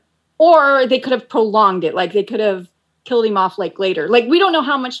 together. Or they could have prolonged it. Like, they could have killed him off, like, later. Like, we don't know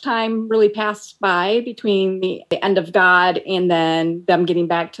how much time really passed by between the end of God and then them getting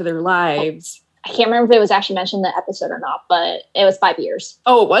back to their lives. I can't remember if it was actually mentioned in the episode or not, but it was 5 years.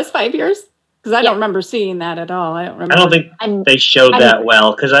 Oh, it was 5 years? Because I don't remember seeing that at all. I don't remember. I don't think they showed that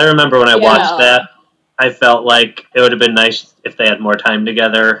well, because I remember when I watched that, I felt like it would have been nice if they had more time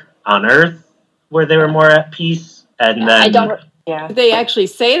together on Earth, where they were more at peace. And then Did they actually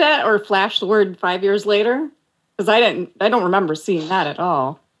say that or flash the word 5 years later? Because I don't remember seeing that at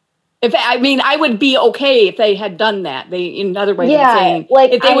all. I would be okay if they had done that. In other ways, I'm saying,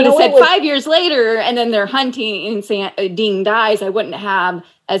 like, if they would have said 5 years later and then they're hunting and Dean dies, I wouldn't have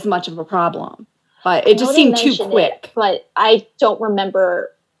as much of a problem. But it just seemed too quick. But I don't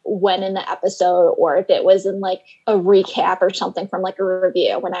remember when in the episode or if it was in like a recap or something from like a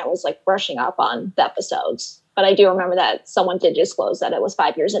review when I was like brushing up on the episodes. But I do remember that someone did disclose that it was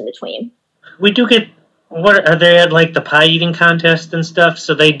 5 years in between. We do get... they had like the pie eating contest and stuff,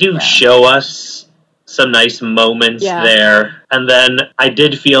 so they do show us some nice moments there. And then I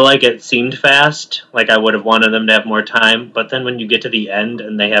did feel like it seemed fast, like I would have wanted them to have more time, but then when you get to the end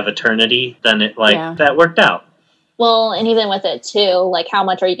and they have eternity, then it that worked out. Well, and even with it too, like how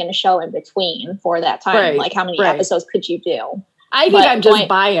much are you going to show in between for that time? Right, like how many episodes could you do? I think I'm just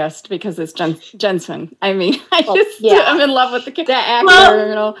biased because it's Jensen. I mean, I'm in love with that actor.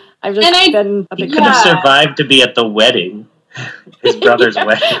 Well, I've just been a He big could have survived to be at the wedding, his brother's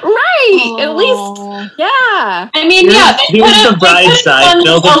wedding. Right, at least, yeah. I mean, He was the bride side,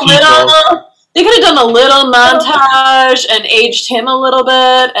 Bill the people. They could have done a little montage and aged him a little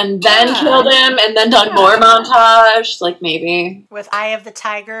bit and then killed him and then done more montage, like maybe. With Eye of the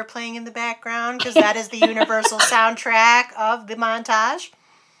Tiger playing in the background, because that is the universal soundtrack of the montage.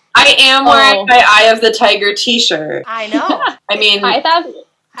 I am wearing my Eye of the Tiger t-shirt. I know. I mean, I thought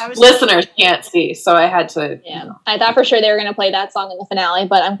listeners can't see, so I had to. Yeah, I thought for sure they were going to play that song in the finale,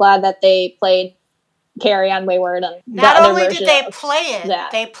 but I'm glad that they played Carry On Wayward. And not only did they play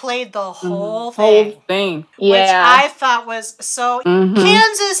it, they played the whole thing. Yeah. Which I thought was so...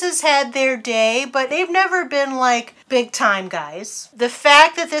 Kansas has had their day, but they've never been like big time guys. The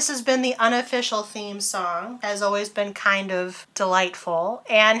fact that this has been the unofficial theme song has always been kind of delightful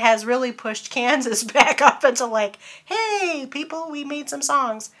and has really pushed Kansas back up into like, hey, people, we made some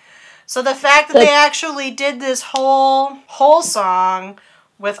songs. So the fact that they actually did this whole song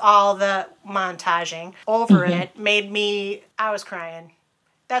with all the montaging over it made me... I was crying.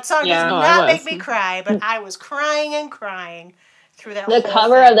 That song does not make me cry, but I was crying and crying through that whole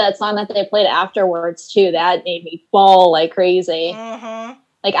cover thing. of that song that they played afterwards, too, that made me bawl like crazy. Mm-hmm.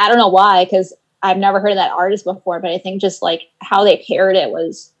 Like, I don't know why, because I've never heard of that artist before, but I think just like how they paired it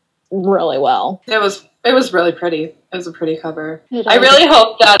was really well. It was really pretty. It was a pretty cover. It I is. really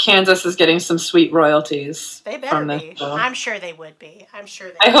hope that Kansas is getting some sweet royalties They better from this be. show. I'm sure they would be. I'm sure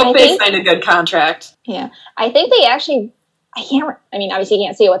they I hope I they think- signed a good contract. Yeah. I think they actually, obviously you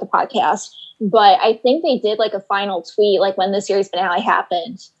can't see it with the podcast, but I think they did like a final tweet, like when the series finale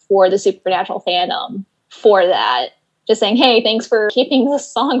happened for the Supernatural fandom for that. Just saying, hey, thanks for keeping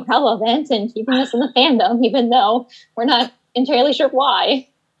this song relevant and keeping us in the fandom, even though we're not entirely sure why.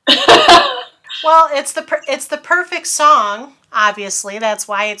 Well, it's the perfect song. Obviously, that's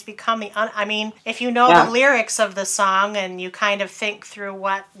why it's become if you know Yeah. the lyrics of the song and you kind of think through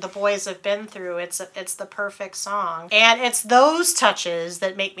what the boys have been through, it's the perfect song. And it's those touches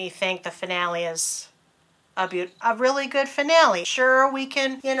that make me think the finale is a really good finale. Sure, we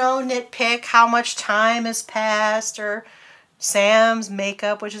can, nitpick how much time has passed, or Sam's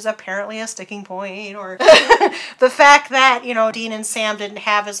makeup, which is apparently a sticking point, or the fact that, Dean and Sam didn't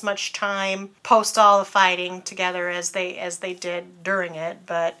have as much time post all the fighting together as they did during it.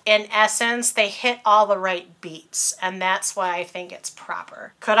 But in essence, they hit all the right beats, and that's why I think it's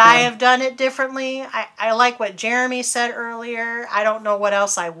proper. Could I have done it differently? I like what Jeremy said earlier. I don't know what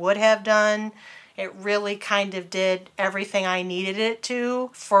else I would have done. It really kind of did everything I needed it to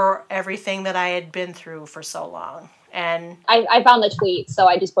for everything that I had been through for so long. And I found the tweet, so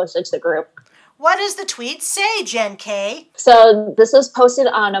I just posted it to the group. what does the tweet say, Jen K? So this was posted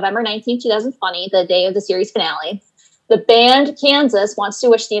on November 19th, 2020, the day of the series finale. The band Kansas wants to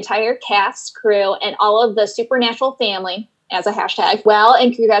wish the entire cast, crew, and all of the Supernatural family, as a hashtag, well,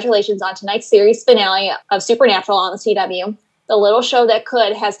 and congratulations on tonight's series finale of Supernatural on the CW. The little show that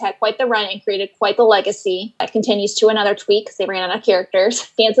could has had quite the run and created quite the legacy. That continues to another tweet because they ran out of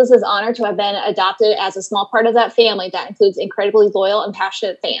characters. Kansas is honored to have been adopted as a small part of that family that includes incredibly loyal and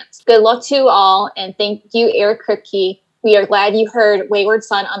passionate fans. Good luck to you all, and thank you, Eric Kripke. We are glad you heard Wayward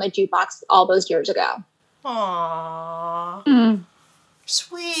Son on the jukebox all those years ago. Aww.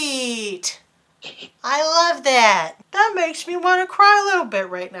 Sweet. I love that. That makes me want to cry a little bit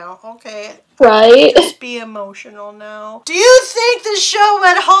right now. Okay. Right? Just be emotional now. Do you think the show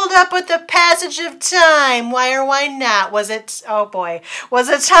would hold up with the passage of time? Why or why not? Was it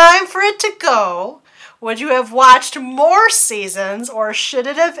time for it to go? Would you have watched more seasons, or should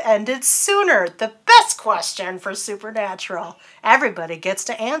it have ended sooner? The best question for Supernatural. Everybody gets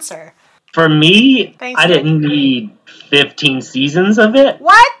to answer. For me, Thanks, I Nick. didn't need 15 seasons of it.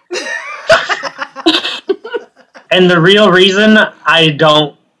 What? And the real reason I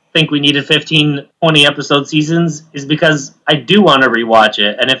don't think we needed 15, 20 episode seasons is because I do want to rewatch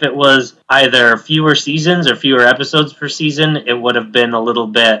it. And if it was either fewer seasons or fewer episodes per season, it would have been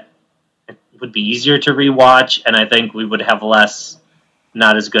it would be easier to rewatch. And I think we would have less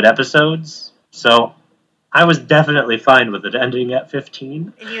not as good episodes. So I was definitely fine with it ending at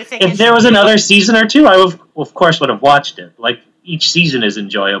 15. You think If there was another season or two, I of course would have watched it. Like, each season is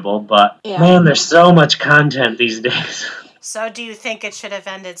enjoyable, but Yeah. man, there's so much content these days. So do you think it should have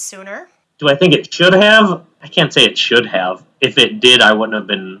ended sooner? Do I think it should have? I can't say it should have. If it did, I wouldn't have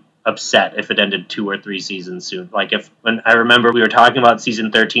been upset if it ended 2 or 3 seasons soon. Like, when I remember we were talking about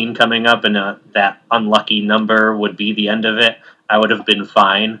season 13 coming up and that unlucky number would be the end of it, I would have been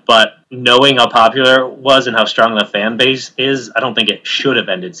fine. But knowing how popular it was and how strong the fan base is, I don't think it should have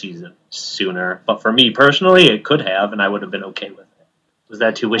ended season sooner. But for me personally, it could have, and I would have been okay with it. Was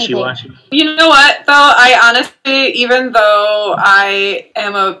that too wishy-washy? You know what, though? I honestly, even though I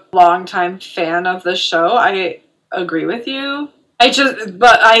am a longtime fan of the show, I agree with you. I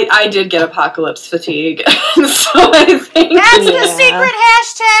did get apocalypse fatigue. So I think That's the secret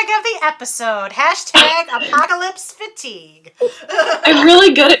hashtag of the episode. Hashtag apocalypse fatigue. I'm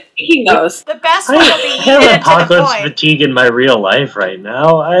really good at making those. The best one will be I have get it to the apocalypse point. fatigue in my real life right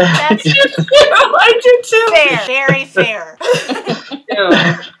now. That's I do too. fair. Very fair.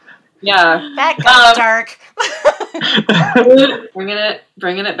 Yeah. That got dark.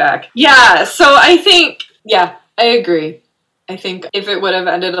 bringing it back. Yeah, so I think, I agree. I think if it would have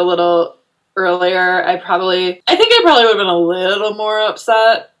ended a little earlier, I probably would have been a little more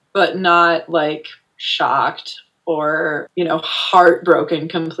upset, but not like shocked or, heartbroken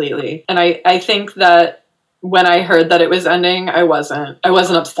completely. And I think that when I heard that it was ending, I wasn't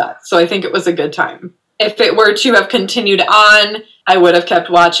upset. So I think it was a good time. If it were to have continued on, I would have kept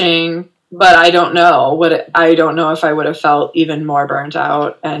watching, but I don't know I don't know if I would have felt even more burnt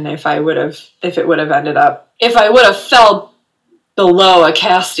out, and if I would have felt below a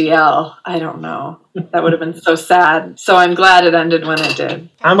Castiel, I don't know. That would have been so sad. So I'm glad it ended when it did.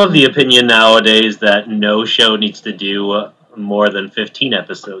 I'm of the opinion nowadays that no show needs to do more than 15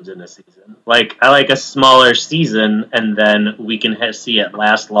 episodes in a season. Like, I like a smaller season, and then we can see it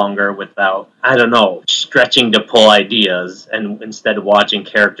last longer without, I don't know, stretching to pull ideas, and instead of watching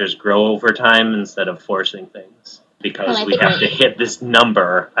characters grow over time instead of forcing things. Because we have to hit this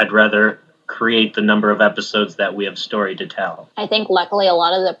number, I'd rather create the number of episodes that we have story to tell. I think luckily a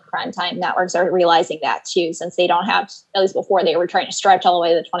lot of the primetime networks are realizing that too, since they don't have, at least before they were trying to stretch all the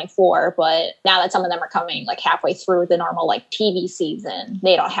way to 24, but now that some of them are coming like halfway through the normal like TV season,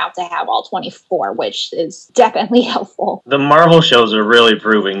 they don't have to have all 24, which is definitely helpful. The Marvel shows are really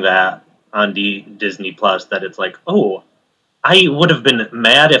proving that on Disney Plus, that it's like, oh, I would have been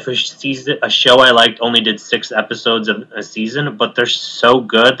mad if a show I liked only did 6 episodes of a season, but they're so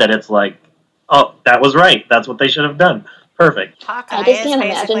good that it's like, oh, that was right. That's what they should have done. Perfect. Hawkeye I just can't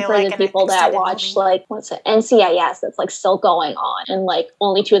imagine for the people that watch movie. Like what's it, NCIS that's like still going on, and like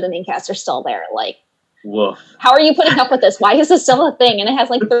only 2 of the main cast are still there. Like, woof. How are you putting up with this? Why is this still a thing? And it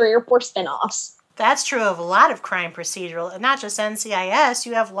has like 3 or 4 spinoffs. That's true of a lot of crime procedural, and not just NCIS.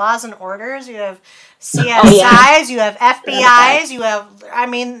 You have Laws and Orders, you have CSIs, you have FBIs, you have, I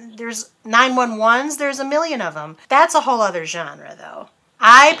mean, there's 911s, there's a million of them. That's a whole other genre, though.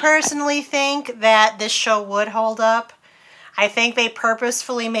 I personally think that this show would hold up. I think they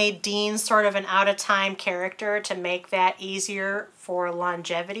purposefully made Dean sort of an out-of-time character to make that easier for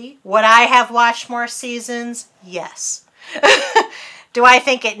longevity. Would I have watched more seasons? Yes. Do I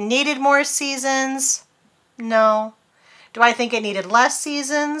think it needed more seasons? No. Do I think it needed less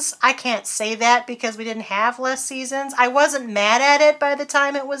seasons? I can't say that because we didn't have less seasons. I wasn't mad at it by the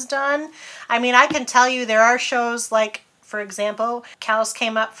time it was done. I mean, I can tell you there are shows like, for example, Kels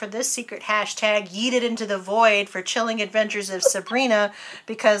came up for this secret hashtag, yeeted into the void for Chilling Adventures of Sabrina,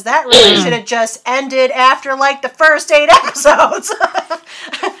 because that really should have just ended after like the first 8 episodes.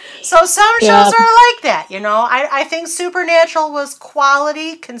 So some shows are like that, you know. I think Supernatural was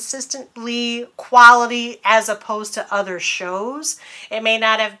quality, consistently quality as opposed to other shows. It may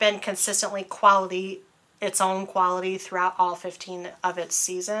not have been consistently quality, its own quality throughout all 15 of its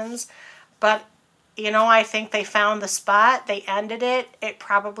seasons, but you know, I think they found the spot. They ended it. It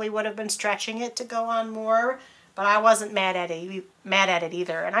probably would have been stretching it to go on more, but I wasn't mad at it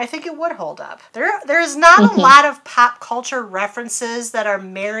either. And I think it would hold up. There's not a lot of pop culture references that are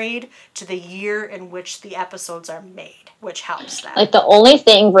married to the year in which the episodes are made, which helps that. Like the only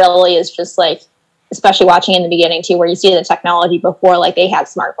thing really is just like, especially watching in the beginning too, where you see the technology before, like they had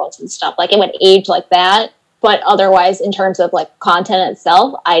smartphones and stuff. Like it would age like that, but otherwise, in terms of like content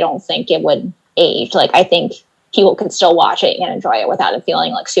itself, I don't think it would age. Like I think people could still watch it and enjoy it without it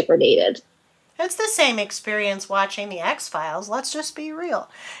feeling like super dated. It's the same experience watching the X-Files. Let's just be real.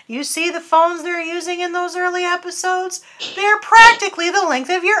 You see the phones they're using in those early episodes? They're practically the length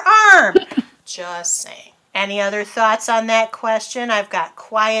of your arm. Just saying. Any other thoughts on that question? I've got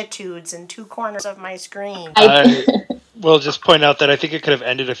quietudes in 2 corners of my screen. I will just point out that I think it could have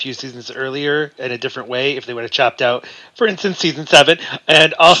ended a few seasons earlier in a different way if they would have chopped out, for instance, season 7.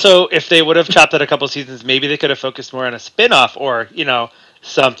 And also, if they would have chopped out a couple seasons, maybe they could have focused more on a spin-off or, you know,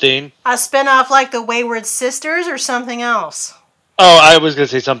 something. A spin-off like the Wayward Sisters or something else? Oh, I was going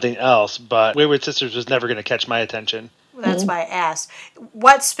to say something else, but Wayward Sisters was never going to catch my attention. That's why I asked.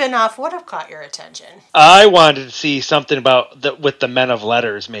 What spin-off would have caught your attention? I wanted to see something about with the Men of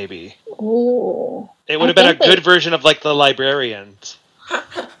Letters, maybe. Ooh. It would have been a good version of, like, the Librarians.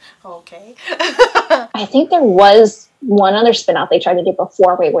 Okay. I think there was one other spin-off they tried to do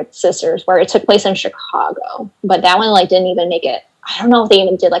before Wayward Sisters, where it took place in Chicago. But that one, like, didn't even make it. I don't know if they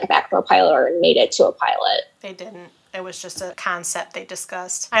even did, like, a backdoor pilot or made it to a pilot. They didn't. It was just a concept they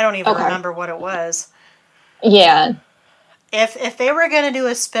discussed. I don't even remember what it was. Yeah. If they were going to do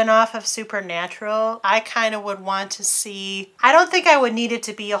a spin-off of Supernatural, I kind of would want to see... I don't think I would need it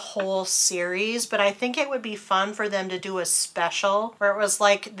to be a whole series, but I think it would be fun for them to do a special where it was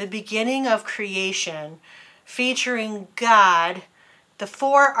like the beginning of creation featuring God, the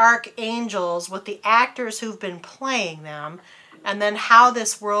 4 archangels with the actors who've been playing them, and then how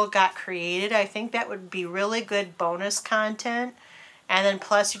this world got created. I think that would be really good bonus content. And then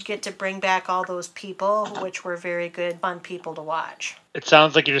plus you'd get to bring back all those people, which were very good, fun people to watch. It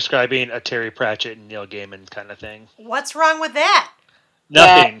sounds like you're describing a Terry Pratchett and Neil Gaiman kind of thing. What's wrong with that?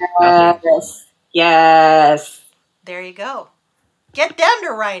 Nothing. Yes. There you go. Get them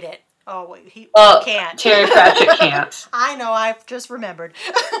to write it. Oh, wait, he can't. Terry Pratchett can't. I know, I've just remembered.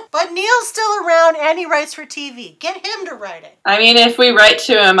 But Neil's still around and he writes for TV. Get him to write it. I mean, if we write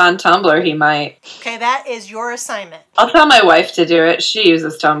to him on Tumblr, he might. Okay, that is your assignment. I'll tell my wife to do it. She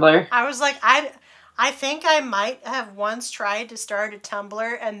uses Tumblr. I was like, I think I might have once tried to start a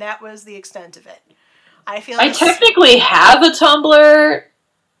Tumblr, and that was the extent of it. I feel I this- technically have a Tumblr,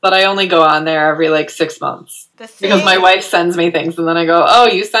 but I only go on there every like 6 months. the thing, Because my wife sends me things, and then I go, "Oh,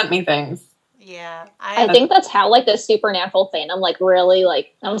 you sent me things." Yeah, I think that's how like the Supernatural fandom like really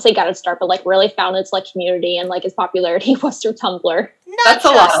like I don't say got its start, but like really found its like community and like its popularity was through Tumblr. not That's a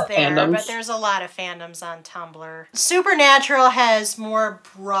just lot of there, fandoms. but there's a lot of fandoms on Tumblr. Supernatural has more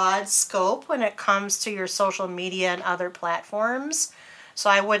broad scope when it comes to your social media and other platforms. So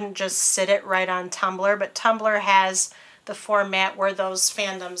I wouldn't just sit it right on Tumblr, but Tumblr has the format where those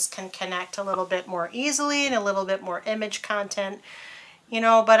fandoms can connect a little bit more easily and a little bit more image content. You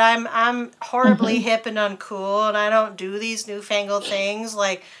know, but I'm horribly hip and uncool, and I don't do these newfangled things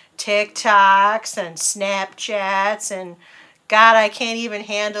like TikToks and Snapchats, and God, I can't even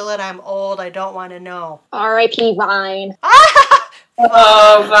handle it. I'm old. I don't want to know. R.I.P. Vine.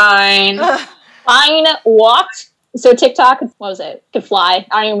 Oh, Vine. Vine walked. So TikTok, what was it? Could fly.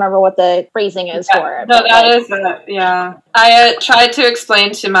 I don't even remember what the phrasing is for it. No, but, that like, is yeah. I tried to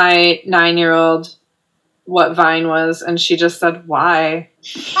explain to my 9-year-old what Vine was, and she just said, "Why?"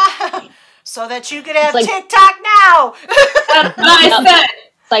 So that you could have It's like- TikTok now. That's what I said.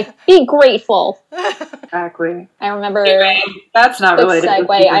 It's like, be grateful. Exactly. I remember... That's not Quick related. to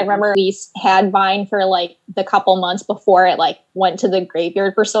segue. I remember we had Vine for like the couple months before it like went to the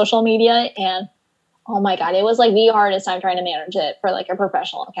graveyard for social media, and oh my god, it was like the hardest time trying to manage it for like a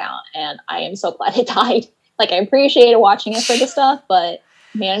professional account. And I am so glad it died. Like I appreciated watching it for the stuff, but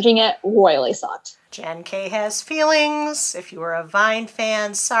managing it royally sucked. Jen K has feelings. If you were a Vine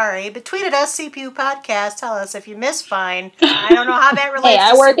fan, sorry. But tweet at us, CPU Podcast. Tell us if you miss Vine. I don't know how that relates Hey,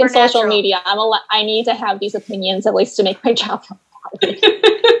 I to work in social Supernatural. media. I need to have these opinions at least to make my job.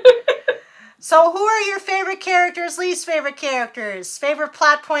 So who are your favorite characters, least favorite characters? Favorite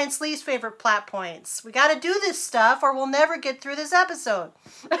plot points, least favorite plot points? We got to do this stuff or we'll never get through this episode.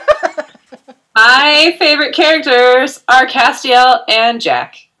 My favorite characters are Castiel and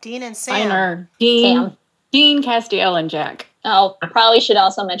Jack. Dean and Mine Sam. are Dean, Sam. Dean, Castiel, and Jack. Oh, probably should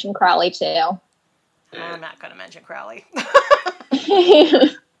also mention Crowley too. I'm not going to mention Crowley.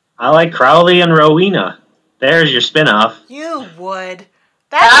 I like Crowley and Rowena. There's your spinoff. You would.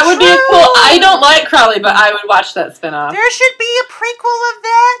 That's That would be true. cool. I don't like Crowley, but I would watch that spinoff. There should be a prequel of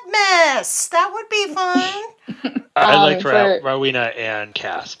that mess. That would be fun. I like for- Rowena and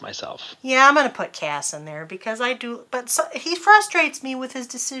Cass myself. Yeah, I'm going to put Cass in there because I do. But he frustrates me with his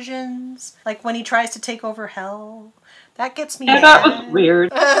decisions. Like when he tries to take over Hell. That gets me Yeah, mad. that was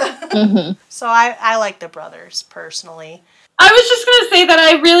weird. Mhm. So I like the brothers, personally. I was just gonna say that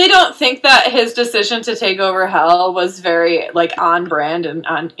I really don't think that his decision to take over Hell was very like on brand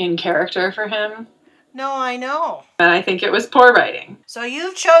and in character for him. No, I know. And I think it was poor writing. So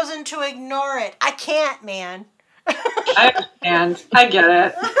you've chosen to ignore it. I can't, man. I understand. I get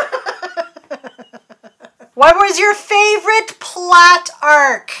it. What was your favorite plot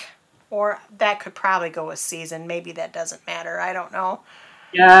arc? Or that could probably go with season. Maybe that doesn't matter. I don't know.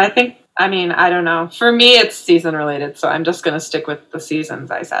 Yeah, I don't know. For me, it's season related, so I'm just gonna stick with the seasons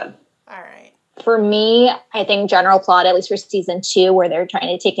I said. All right. For me, I think general plot, at least for season 2, where they're trying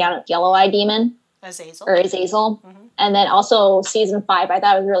to take down a yellow eye demon Azazel. or Azazel. Mhm. And then also season 5, I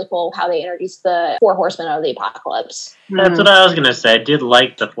thought it was really cool how they introduced the 4 horsemen of the apocalypse. That's what I was going to say. I did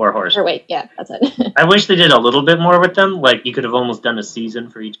like the Four Or Horsemen. wait, yeah, that's it. I wish they did a little bit more with them. Like, you could have almost done a season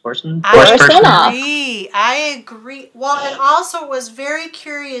for each person. I Horse person. spin-off. I agree. Well, and also was very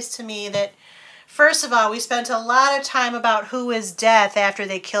curious to me that, first of all, we spent a lot of time about who is Death after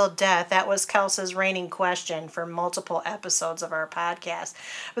they killed Death. That was Kelsa's reigning question for multiple episodes of our podcast.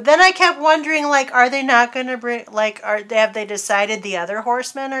 But then I kept wondering, like, are they not going to bring, like, have they decided the other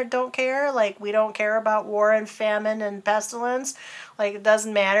horsemen don't care? Like, we don't care about war and famine and pestilence? Like, it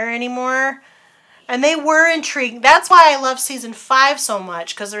doesn't matter anymore? And they were intrigued. That's why I love season 5 so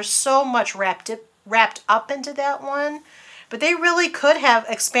much, because there's so much wrapped up into that one. But they really could have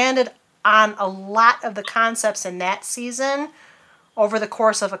expanded on a lot of the concepts in that season over the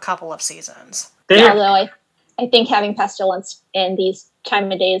course of a couple of seasons. They're- Although I think having pestilence in these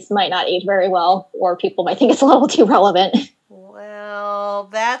time of days might not age very well, or people might think it's a little too relevant. Well,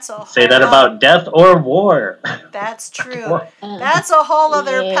 that's a Say that about death or war. That's true. War. That's a whole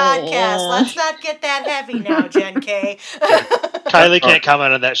other Yeah. podcast. Let's not get that heavy now, Jen K. Kylie can't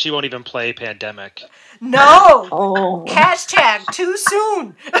comment on that. She won't even play Pandemic. No! Oh, Hashtag too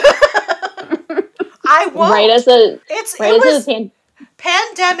soon. I won't. right as a It right as was a pan-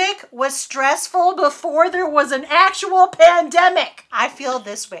 pandemic was stressful before there was an actual pandemic. I feel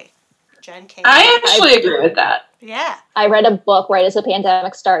this way, Jen K. I actually agree with that. Yeah. I read a book right as the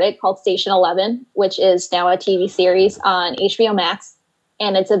pandemic started called Station 11, which is now a TV series on HBO Max,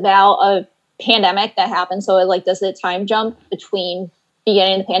 and it's about a pandemic that happened. So it like does the time jump between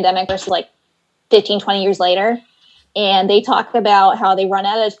beginning of the pandemic versus like 15, 20 years later. And they talk about how they run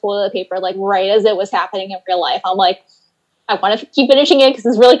out of toilet paper like right as it was happening in real life. I'm like, I want to keep finishing it because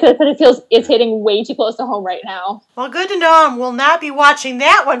it's really good, but it feels it's hitting way too close to home right now. Well, good to know. And we'll not be watching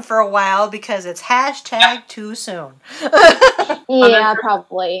that one for a while because it's hashtag too soon. Yeah,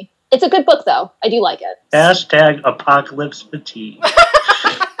 probably. It's a good book, though. I do like it. Hashtag apocalypse fatigue.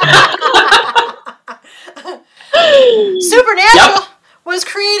 Supernatural was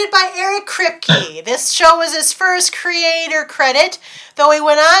created by Eric Kripke. This show was his first creator credit, though he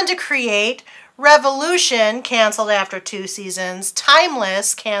went on to create Revolution, canceled after 2 seasons,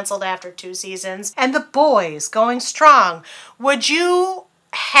 Timeless, canceled after 2 seasons, and The Boys, going strong. Would you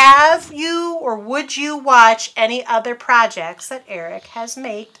watch any other projects that Eric has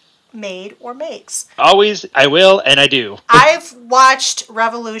made or makes? Always, I will, and I do. I've watched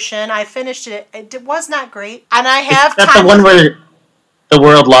Revolution. I finished it. It was not great. And I have Is that the one where the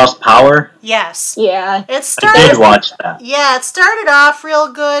world lost power? Yes. Yeah. It started. I did watch that. Yeah, it started off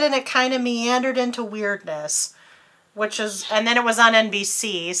real good, and it kind of meandered into weirdness, and then it was on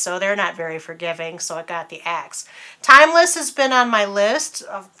NBC, so they're not very forgiving, so it got the axe. Timeless has been on my list.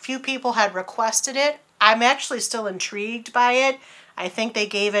 A few people had requested it. I'm actually still intrigued by it. I think they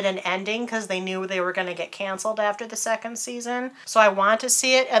gave it an ending because they knew they were going to get canceled after the 2nd season. So I want to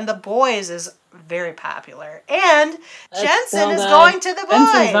see it. And The Boys is very popular. And Jensen is going to The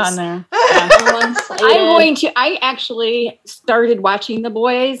Boys. Jensen's on there. I actually started watching The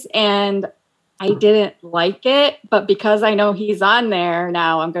Boys and I didn't like it, but because I know he's on there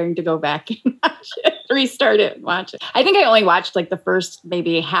now, I'm going to go back and watch it, restart it and watch it. I think I only watched like the first,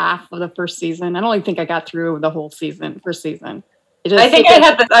 maybe half of the first season. I don't even think I got through the whole first season. I think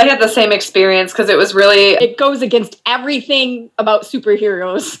I had the same experience because it was really... It goes against everything about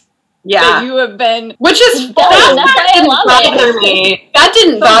superheroes. Yeah. That you have been... Which is... That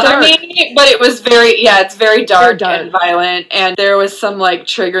didn't bother me, but it was it's very dark and violent, and there was some, like,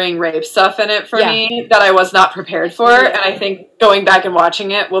 triggering rape stuff in it for me that I was not prepared for, and I think going back and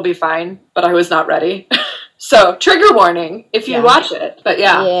watching it will be fine, but I was not ready. So, trigger warning if you watch it. But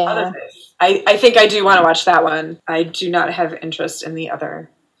other things. I think I do want to watch that one. I do not have interest in the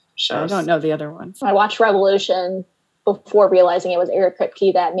other shows. I don't know the other ones. I watched Revolution before realizing it was Eric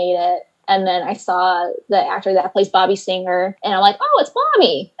Kripke that made it. And then I saw the actor that plays Bobby Singer. And I'm like, oh, it's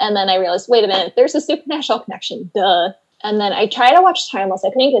Bobby. And then I realized, wait a minute, there's a Supernatural connection. Duh. And then I tried to watch Timeless. I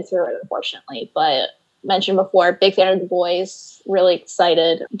couldn't get through it, unfortunately. But mentioned before, big fan of The Boys. Really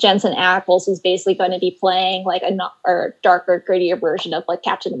excited. Jensen Ackles is basically going to be playing like a darker, grittier version of like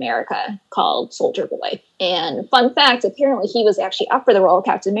Captain America called Soldier Boy. And fun fact, apparently he was actually up for the role of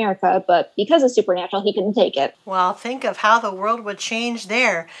Captain America, but because of Supernatural, he couldn't take it. Well, think of how the world would change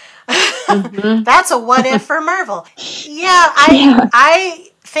there. That's a what if for Marvel. I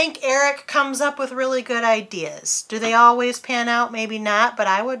think Eric comes up with really good ideas. Do they always pan out? Maybe not, but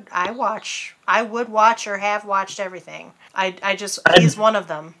I would watch or have watched everything. He's one of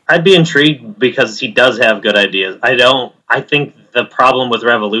them. I'd be intrigued because he does have good ideas. I think the problem with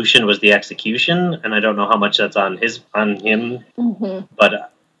Revolution was the execution, and I don't know how much that's on him. Mm-hmm.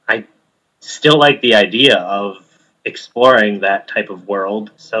 But I still like the idea of exploring that type of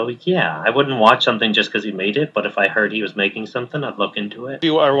world. So I wouldn't watch something just because he made it, but if I heard he was making something, I'd look into it.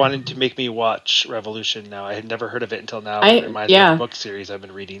 You are wanting to make me watch Revolution now. I had never heard of it until now. It reminds me of the book series I've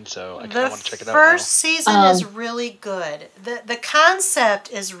been reading, so I kind of want to check it out now. The first season is really good. The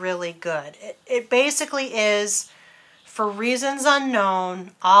concept is really good. It basically is, for reasons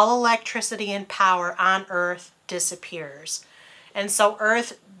unknown, all electricity and power on Earth disappears. And so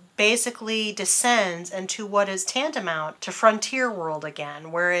Earth basically descends into what is tantamount to frontier world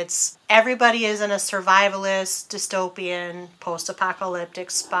again, where everybody is in a survivalist, dystopian,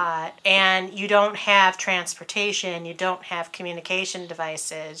 post-apocalyptic spot, and you don't have transportation, you don't have communication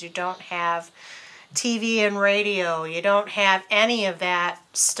devices, you don't have TV and radio, you don't have any of that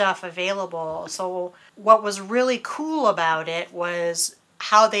stuff available. So what was really cool about it was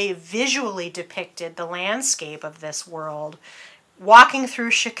how they visually depicted the landscape of this world. Walking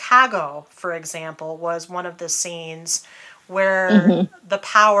through Chicago, for example, was one of the scenes where the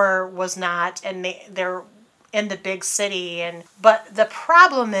power was not, and they're in the big city. But the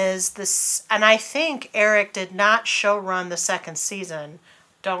problem is this, and I think Eric did not showrun the 2nd season.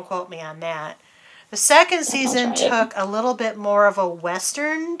 Don't quote me on that. The second season right. took a little bit more of a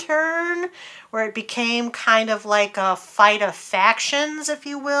Western turn, where it became kind of like a fight of factions, if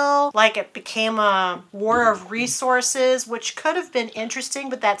you will. Like it became a war of resources, which could have been interesting,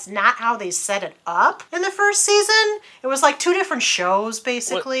 but that's not how they set it up in the first season. It was like two different shows,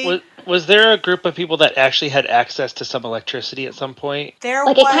 basically. Was there a group of people that actually had access to some electricity at some point? There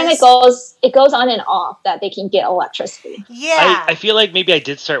Like was, it goes on and off that they can get electricity. yeah. I feel like maybe I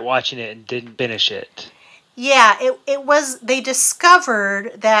did start watching it and didn't finish it. Yeah, it was, they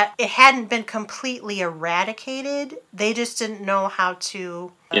discovered that it hadn't been completely eradicated. They just didn't know how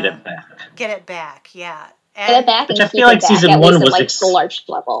to Get it back. get it back, yeah. Get it back Which and I keep feel like it back, season at one least was at, like, the large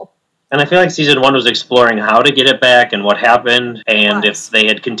level. And I feel like season 1 was exploring how to get it back and what happened. And if they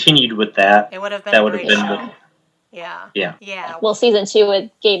had continued with that, It would have been that a would have great been show. the, Yeah. Yeah. Yeah. Well, season 2,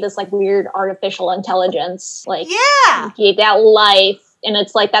 it gave this like weird artificial intelligence, like Yeah. gave that life, and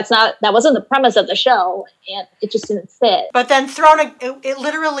it's like that wasn't the premise of the show, and it just didn't fit. But then it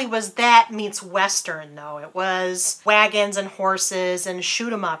literally was that meets Western, though. It was wagons and horses and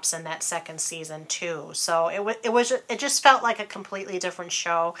shoot 'em ups in that second season too. So it just felt like a completely different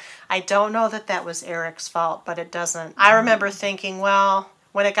show. I don't know that was Eric's fault, but it doesn't. I remember thinking, well,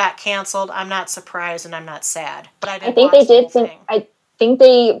 when it got canceled, I'm not surprised and I'm not sad. But I didn't. I think they watch the did. whole thing. I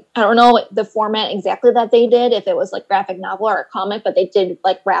don't know the format exactly that they did, if it was like graphic novel or a comic, but they did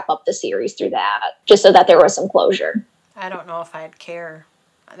like wrap up the series through that, just so that there was some closure. I don't know if I'd care.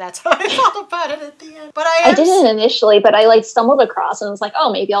 That's how I felt about it at the end. But I didn't initially, but I like stumbled across and was like,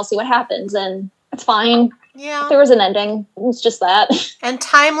 oh, maybe I'll see what happens, and it's fine. Yeah. There was an ending. It's just that. And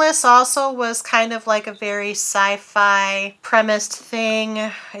Timeless also was kind of like a very sci-fi premised thing.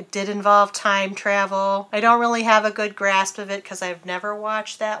 It did involve time travel. I don't really have a good grasp of it because I've never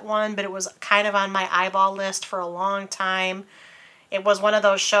watched that one, but it was kind of on my eyeball list for a long time. It was one of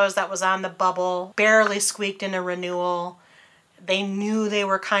those shows that was on the bubble, barely squeaked in a renewal. They knew they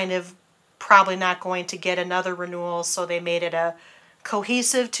were kind of probably not going to get another renewal, so they made it a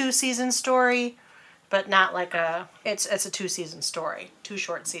cohesive 2-season story. But not like it's a 2-season story, 2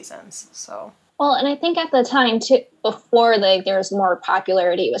 short seasons. So Well, and I think at the time too, before there was more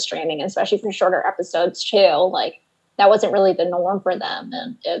popularity with streaming, especially for shorter episodes too, like that wasn't really the norm for them,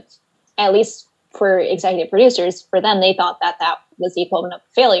 and it's at least for executive producers, for them they thought that was the equivalent of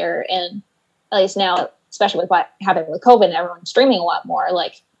failure. And at least now, especially with what happened with COVID and everyone's streaming a lot more,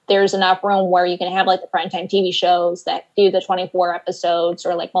 like there's enough room where you can have like the primetime TV shows that do the 24 episodes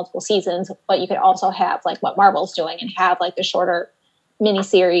or like multiple seasons, but you could also have like what Marvel's doing and have like the shorter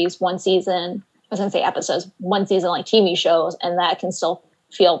miniseries, 1 season, I was going to say episodes, 1 season like TV shows, and that can still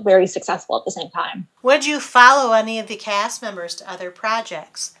feel very successful at the same time. would you follow any of the cast members to other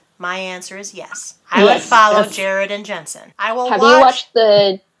projects? My answer is yes. I would Yes, follow yes. Jared and Jensen. I will Have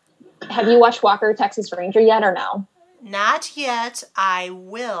you watched Walker, Texas Ranger yet or no? Not yet. I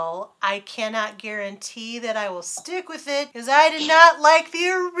will. I cannot guarantee that I will stick with it because I did not like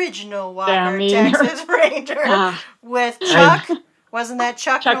the original Walker, Damn, Texas Ranger Ah. with Chuck. Wasn't that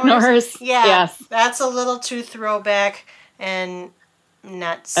Chuck Norris? Yeah. Yes. That's a little too throwback and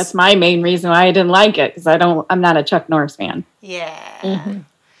nuts. That's my main reason why I didn't like it, because I'm not a Chuck Norris fan. Yeah. Mm-hmm.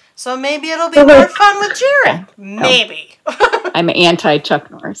 So maybe it'll be more fun with Jared. Maybe. I'm anti-Chuck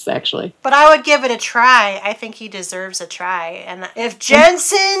Norris, actually. But I would give it a try. I think he deserves a try. And if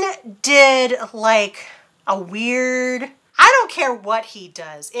Jensen did like a weird, I don't care what he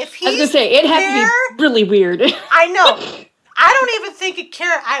does. If he's I was going to say, it has to be really weird. I know. I don't even think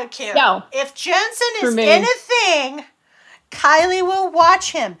I don't care. No. If Jensen For is me. in a thing, Kylie will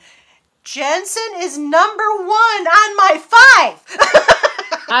watch him. Jensen is number 1 on my 5.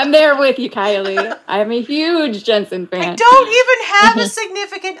 I'm there with you, Kylie. I'm a huge Jensen fan. I don't even have a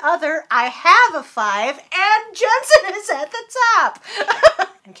significant other. I have a 5, and Jensen is at the top.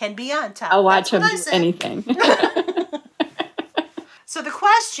 And can be on top. I'll watch That's him what I do said. anything. So the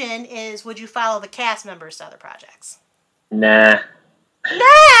question is, would you follow the cast members to other projects? Nah.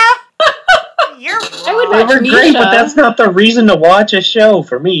 Nah! You're wrong. I would They watch were great, Misha. but that's not the reason to watch a show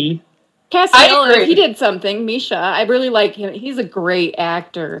for me. Castiel, agree. if he did something, Misha, I really like him. He's a great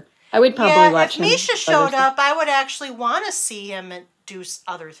actor. I would probably Yeah, watch if him. Misha showed up, I would actually want to see him do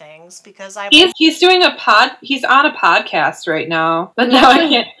other things because He's doing he's on a podcast right now. But now I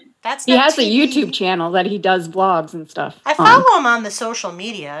can't. that's He not has a TV. YouTube channel that he does vlogs and stuff. I on. follow him on the social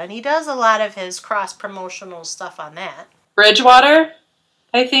media, and he does a lot of his cross-promotional stuff on that. Bridgewater,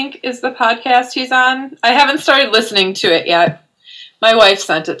 I think, is the podcast he's on. I haven't started listening to it yet. My wife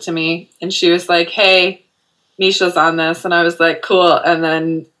sent it to me, and she was like, hey, Misha's on this, and I was like, cool. And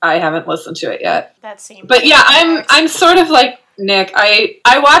then I haven't listened to it yet. That seems. But yeah, I'm sort of like Nick.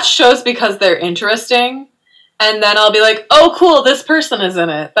 I watch shows because they're interesting, and then I'll be like, oh, cool, this person is in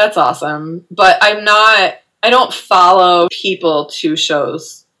it. That's awesome. But I don't follow people to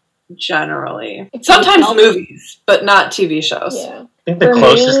shows generally. Sometimes movies, but not TV shows. Yeah. I think the For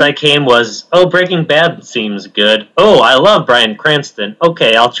closest me- I came was, oh, Breaking Bad seems good. Oh, I love Bryan Cranston.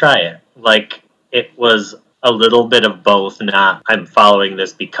 Okay, I'll try it. Like, it was a little bit of both, not I'm following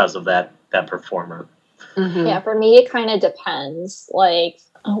this because of that performer. Mhm. Yeah, for me, it kind of depends. Like,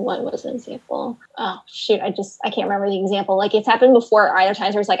 what was an example? Oh, shoot, I can't remember the example. Like, it's happened before either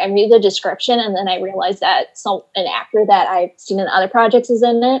times where it's like, I read the description and then I realize that an actor that I've seen in other projects is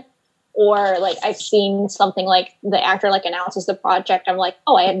in it. Or, like, I've seen something like the actor, like, announces the project. I'm like,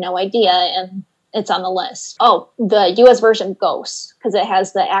 oh, I had no idea. And it's on the list. Oh, the U.S. version of Ghosts, because it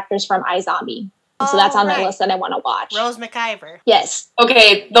has the actors from iZombie. So that's on my list that I want to watch. Rose McIver. Yes.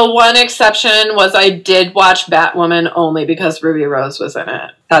 Okay, the one exception was I did watch Batwoman only because Ruby Rose was in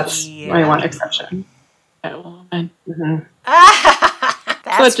it. That's my one exception. Batwoman. Mm-hmm.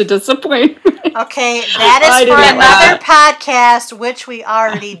 That's Such a disappointment. okay. That I is for didn't another podcast, which we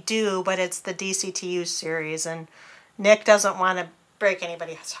already do, but it's the DCTU series, and Nick doesn't want to break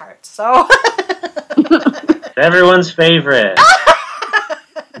anybody's heart, so. Everyone's favorite.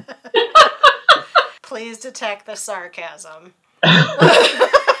 Please detect the sarcasm.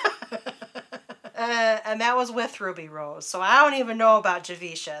 And that was with Ruby Rose, so I don't even know about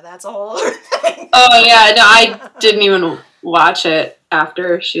Javisha. That's a whole other thing. Oh yeah, no, I didn't even watch it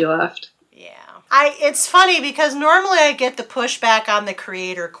after she left. Yeah. It's funny because normally I get the pushback on the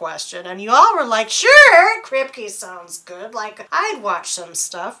creator question, and you all were like, sure, Kripke sounds good, like I'd watch some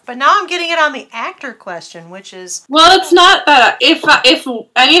stuff, but now I'm getting it on the actor question, which is... Well, it's not that if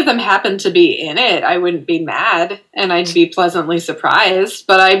any of them happened to be in it, I wouldn't be mad, and I'd be pleasantly surprised,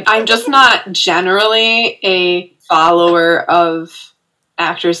 but I'm just not generally a follower of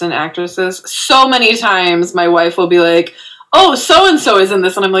actors and actresses. So many times my wife will be like, oh, so-and-so is in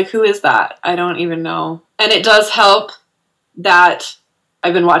this. And I'm like, who is that? I don't even know. And it does help that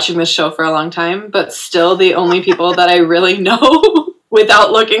I've been watching this show for a long time, but still the only people that I really know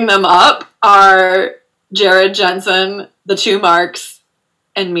without looking them up are Jared Jensen, the two Marks,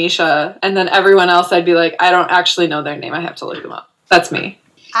 and Misha. And then everyone else I'd be like, I don't actually know their name. I have to look them up. That's me.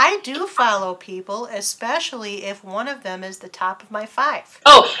 I do follow people, especially if one of them is the top of my 5.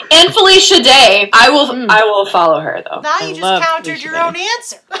 Oh, and Felicia Day. I will follow her though. Now you just countered your own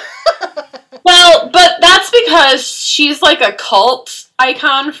answer. Well, but that's because she's like a cult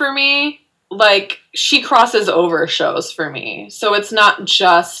icon for me. Like, she crosses over shows for me. So it's not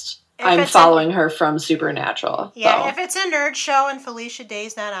just I'm following her from Supernatural. Yeah, so. if it's a nerd show and Felicia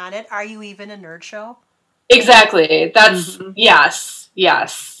Day's not on it, are you even a nerd show? Exactly. That's, yes.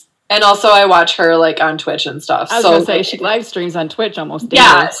 And also I watch her, like, on Twitch and stuff. I was going to say, she live streams on Twitch almost daily.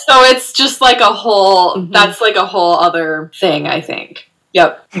 Yeah, so it's just like a whole, that's like a whole other thing, I think.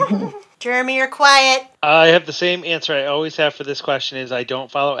 Yep. Jeremy, you're quiet. I have the same answer I always have for this question is I don't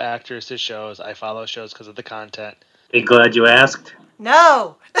follow actors to shows. I follow shows because of the content. Be glad you asked.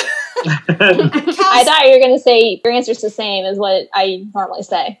 No. I thought you were going to say your answer's the same as what I normally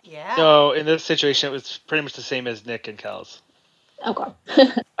say. Yeah. So in this situation, it was pretty much the same as Nick and Kel's. Okay.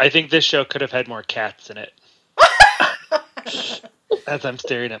 I think this show could have had more cats in it. As I'm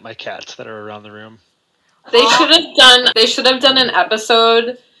staring at my cats that are around the room. They should have done an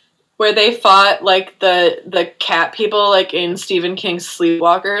episode where they fought like the cat people like in Stephen King's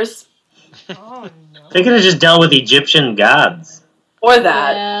Sleepwalkers. Oh, no. They could have just dealt with Egyptian gods. Or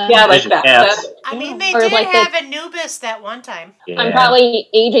that. Yeah, like that. Cats. I mean, they Or did like have Anubis that one time. Yeah. I'm probably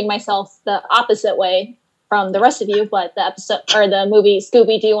aging myself the opposite way from the rest of you, but the episode or the movie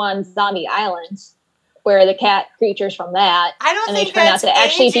Scooby-Doo on Zombie Island, where the cat creatures from that, I don't and they think turn out that's to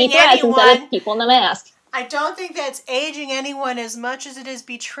actually be aging cats instead anyone. of people in the mask. I don't think that's aging anyone as much as it is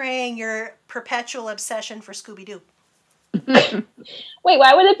betraying your perpetual obsession for Scooby-Doo. Wait,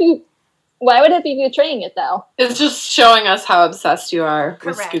 why would it be? Why would it be betraying it though? It's just showing us how obsessed you are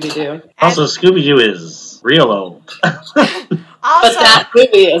with Correct. Scooby-Doo. Also, Scooby-Doo is real old. Also, But that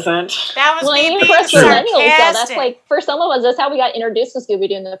movie isn't. that was Well, me even being for us millennials, though, that's sarcastic. like for some of us, that's how we got introduced to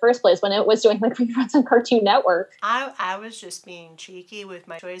Scooby-Doo in the first place when it was doing like reruns on Cartoon Network. I was just being cheeky with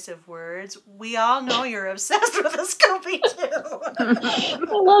my choice of words. We all know you're obsessed with a Scooby-Doo. I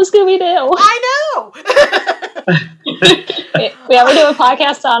love Scooby-Doo. I know. If we ever do a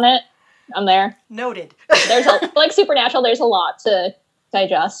podcast on it, I'm there. Noted. There's like Supernatural. There's a lot to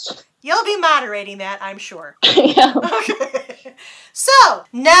digest. You'll be moderating that, I'm sure. Yeah. Okay. So,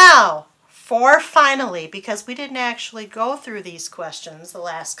 now, finally, because we didn't actually go through these questions the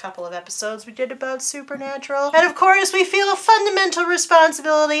last couple of episodes we did about Supernatural. And of course, we feel a fundamental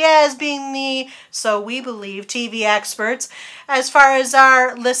responsibility as being the, so we believe, TV experts. As far as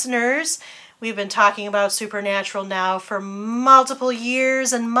our listeners, we've been talking about Supernatural now for multiple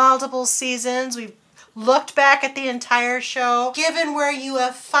years and multiple seasons. We've looked back at the entire show. Given where you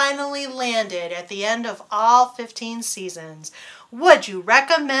have finally landed at the end of all 15 seasons, would you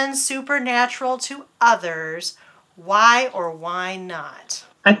recommend Supernatural to others? Why or why not?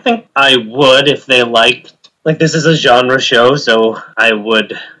 I think I would if they liked. Like, this is a genre show, so I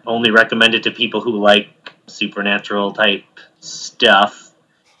would only recommend it to people who like supernatural type stuff.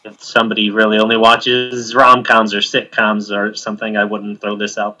 If somebody really only watches rom-coms or sitcoms or something, I wouldn't throw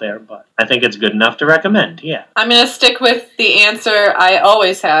this out there, but I think it's good enough to recommend, yeah. I'm going to stick with the answer I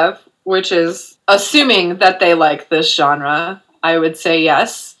always have, which is assuming that they like this genre. I would say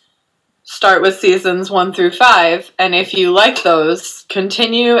yes. Start with seasons 1 through 5, and if you like those,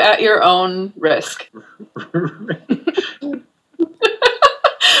 continue at your own risk.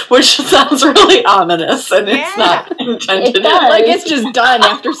 Which sounds really ominous, and it's not intended. It does. Like, it's just done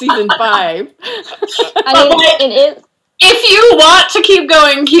after season 5. I mean, it is. If you want to keep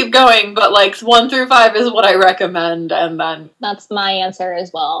going, but like 1 through 5 is what I recommend, and then... That's my answer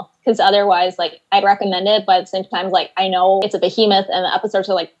as well. Because otherwise, like, I'd recommend it, but at the same time, like, I know it's a behemoth and the episodes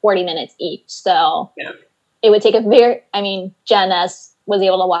are like 40 minutes each. So yeah. It would take Jen S. was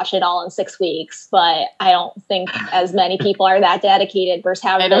able to watch it all in 6 weeks, but I don't think as many people are that dedicated versus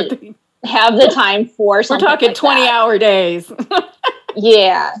have the time for We're something talking like 20-hour days.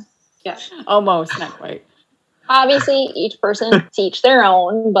 Yeah. Yeah. Almost, not quite. Obviously, each person teach their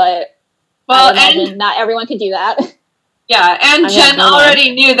own, but Well, I imagine not everyone could do that. Yeah, and Jen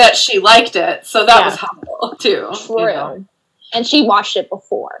already knew that she liked it, so that was helpful, too. True. You know? And she watched it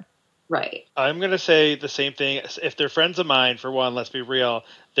before. Right. I'm going to say the same thing. If they're friends of mine, for one, let's be real,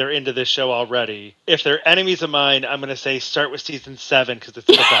 they're into this show already. If they're enemies of mine, I'm going to say start with season 7 because it's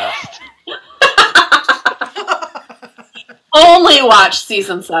the best. Only watch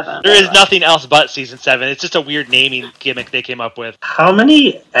season 7. There is nothing else but season 7. It's just a weird naming gimmick they came up with. How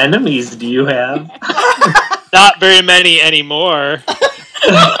many enemies do you have? Not very many anymore.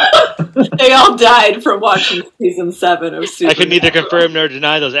 They all died from watching season 7 of Supernatural. I can neither confirm nor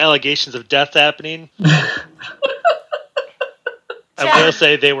deny those allegations of death happening. I will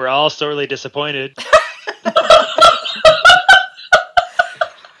say they were all sorely disappointed.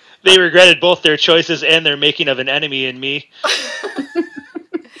 They regretted both their choices and their making of an enemy in me.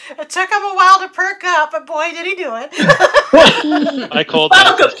 It took him a while to perk up, but boy, did he do it. My cold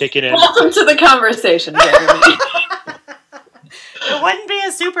knife was kicking in. Welcome to the conversation, Jeremy. It wouldn't be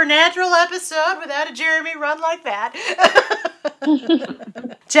a Supernatural episode without a Jeremy run like that.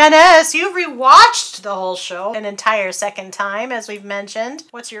 Jen S., you've rewatched the whole show an entire second time, as we've mentioned.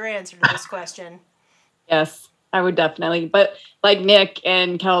 What's your answer to this question? Yes, I would definitely. But like Nick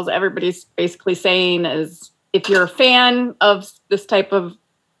and Kels, everybody's basically saying is if you're a fan of this type of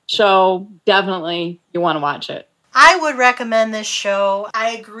show, definitely you want to watch it. I would recommend this show.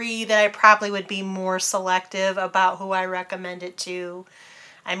 I agree that I probably would be more selective about who I recommend it to.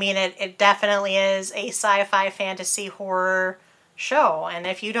 I mean, it definitely is a sci-fi fantasy horror show. And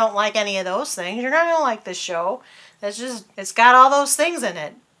if you don't like any of those things, you're not going to like this show. It's got all those things in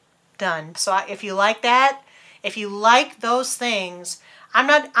it. Done. So if you like that, if you like those things, I'm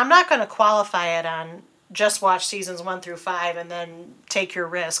not going to qualify it on just watch seasons 1 through 5 and then take your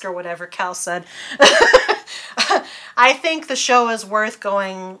risk or whatever Cal said. I think the show is worth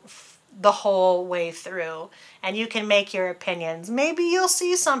going the whole way through, and you can make your opinions. Maybe you'll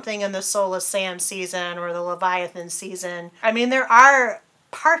see something in the Soul of Sam season or the Leviathan season. I mean, there are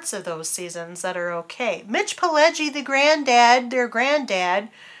parts of those seasons that are okay. Mitch Pileggi, their granddad,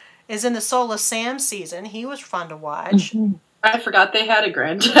 is in the Soul of Sam season. He was fun to watch. Mm-hmm. I forgot they had a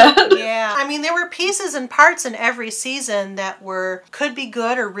granddad. Yeah. I mean, there were pieces and parts in every season that could be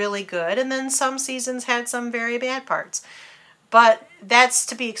good or really good, and then some seasons had some very bad parts. But that's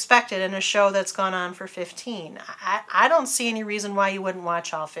to be expected in a show that's gone on for 15. I don't see any reason why you wouldn't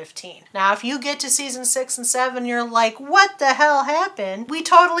watch all 15. Now, if you get to season 6 and 7, you're like, what the hell happened? We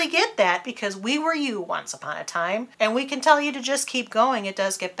totally get that because we were you once upon a time, and we can tell you to just keep going. It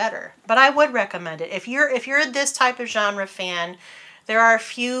does get better. But I would recommend it. If you're this type of genre fan, there are a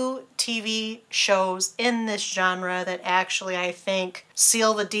few TV shows in this genre that actually, I think,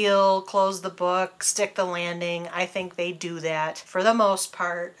 seal the deal, close the book, stick the landing. I think they do that for the most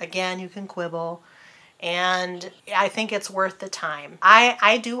part. Again, you can quibble. And I think it's worth the time.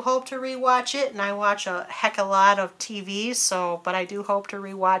 I do hope to rewatch it, and I watch a heck of a lot of TV, but I do hope to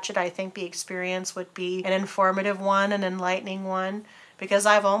rewatch it. I think the experience would be an informative one, an enlightening one, because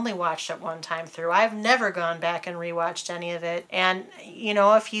I've only watched it one time through. I've never gone back and rewatched any of it. And,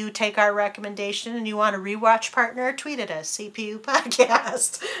 if you take our recommendation and you want a rewatch partner, tweet at us, CPU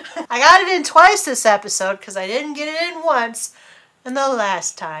Podcast. I got it in twice this episode because I didn't get it in once. And the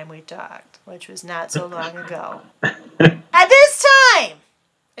last time we talked, which was not so long ago. At this time,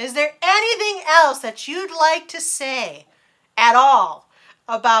 is there anything else that you'd like to say at all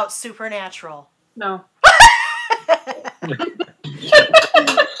about Supernatural? No.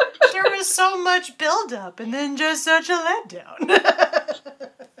 There was so much buildup and then just such a letdown.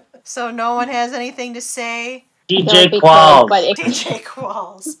 So no one has anything to say? DJ Qualls. DJ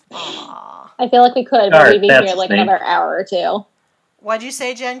Qualls. Aww. I feel like we could, but we'd be here like another hour or two. What'd you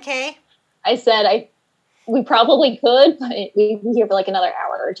say, Jen K? I said we probably could, but we'd be here for like another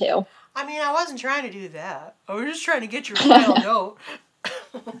hour or two. I mean, I wasn't trying to do that. I was just trying to get your final note.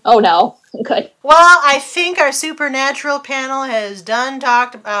 Oh, no. Good. Well, I think our Supernatural panel has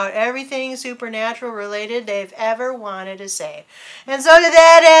talked about everything Supernatural related they've ever wanted to say. And so to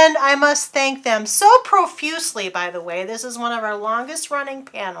that end, I must thank them so profusely, by the way. This is one of our longest running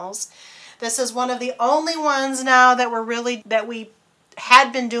panels. This is one of the only ones now that we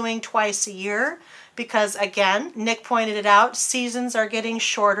had been doing twice a year. Because, again, Nick pointed it out, seasons are getting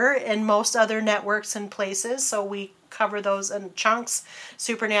shorter in most other networks and places, so we cover those in chunks.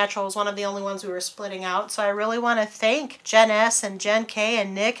 Supernatural is one of the only ones we were splitting out, so I really want to thank Jen S. and Jen K.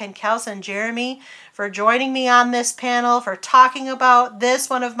 and Nick and Kels and Jeremy for joining me on this panel, for talking about this,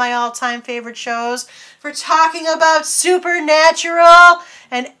 one of my all-time favorite shows, for talking about Supernatural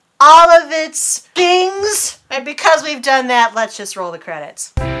and all of its things. And because we've done that, let's just roll the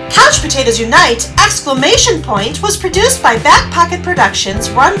credits. Couch Potatoes Unite! Was produced by Back Pocket Productions,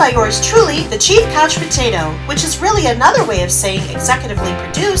 run by yours truly, the Chief Couch Potato, which is really another way of saying executively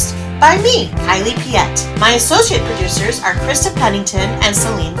produced by me, Kylie Piette. My associate producers are Krista Pennington and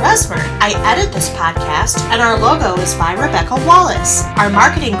Celine Resmer. I edit this podcast, and our logo is by Rebecca Wallace. Our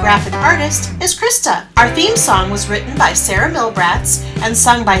marketing graphic artist is Krista. Our theme song was written by Sarah Milbratz and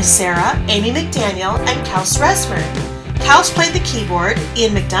sung by Sarah, Amy McDaniel, and Kels Resmer. Kels played the keyboard,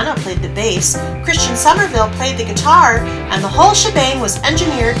 Ian McDonough played the bass, Christian Somerville played the guitar, and the whole shebang was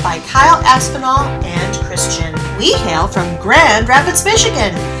engineered by Kyle Aspinall and Christian. We hail from Grand Rapids,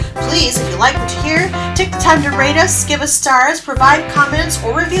 Michigan. Please, if you like what you hear, take the time to rate us, give us stars, provide comments,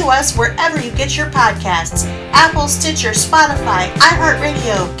 or review us wherever you get your podcasts. Apple, Stitcher, Spotify,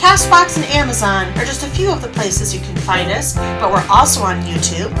 iHeartRadio, CastBox, and Amazon are just a few of the places you can find us, but we're also on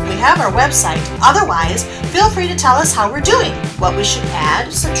YouTube. We have our website. Otherwise, feel free to tell us how we're doing, what we should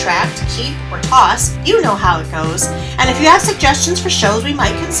add, subtract, keep, or toss. You know how it goes. And if you have suggestions for shows we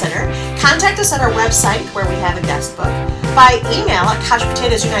might consider, contact us at our website where we have a guest book, by email at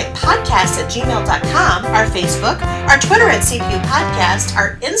couchpotatoesunitepodcast@gmail.com, our Facebook, our Twitter at CPU Podcast,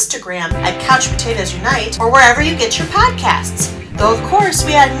 our Instagram at Couch Potatoes Unite, or wherever you get your podcasts. Though, of course,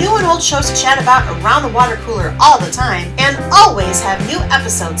 we add new and old shows to chat about around the water cooler all the time, and always have new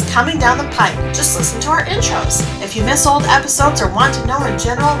episodes coming down the pipe. Just listen to our intros. If you miss old episodes or want to know in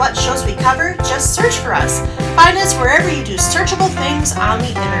general what shows we cover, just search for us. Find us wherever you do searchable things on the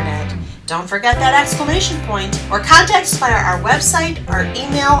internet. Don't forget that exclamation point, or contact us via our website, our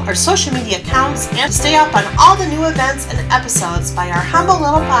email, our social media accounts, and stay up on all the new events and episodes by our humble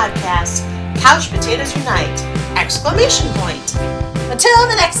little podcast, Couch Potatoes Unite! Exclamation point. Until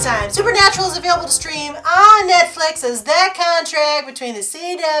the next time, Supernatural is available to stream on Netflix as that contract between the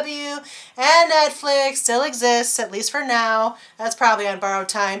CW and Netflix still exists, at least for now. That's probably on borrowed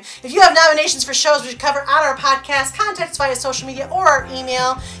time. If you have nominations for shows we should cover on our podcast, contact us via social media or our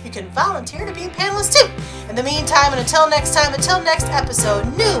email. You can volunteer to be a panelist too. In the meantime, and until next episode,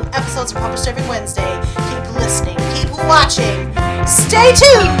 new episodes are published every Wednesday. Keep listening, keep watching, stay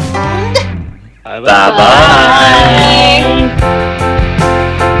tuned! Bye-bye.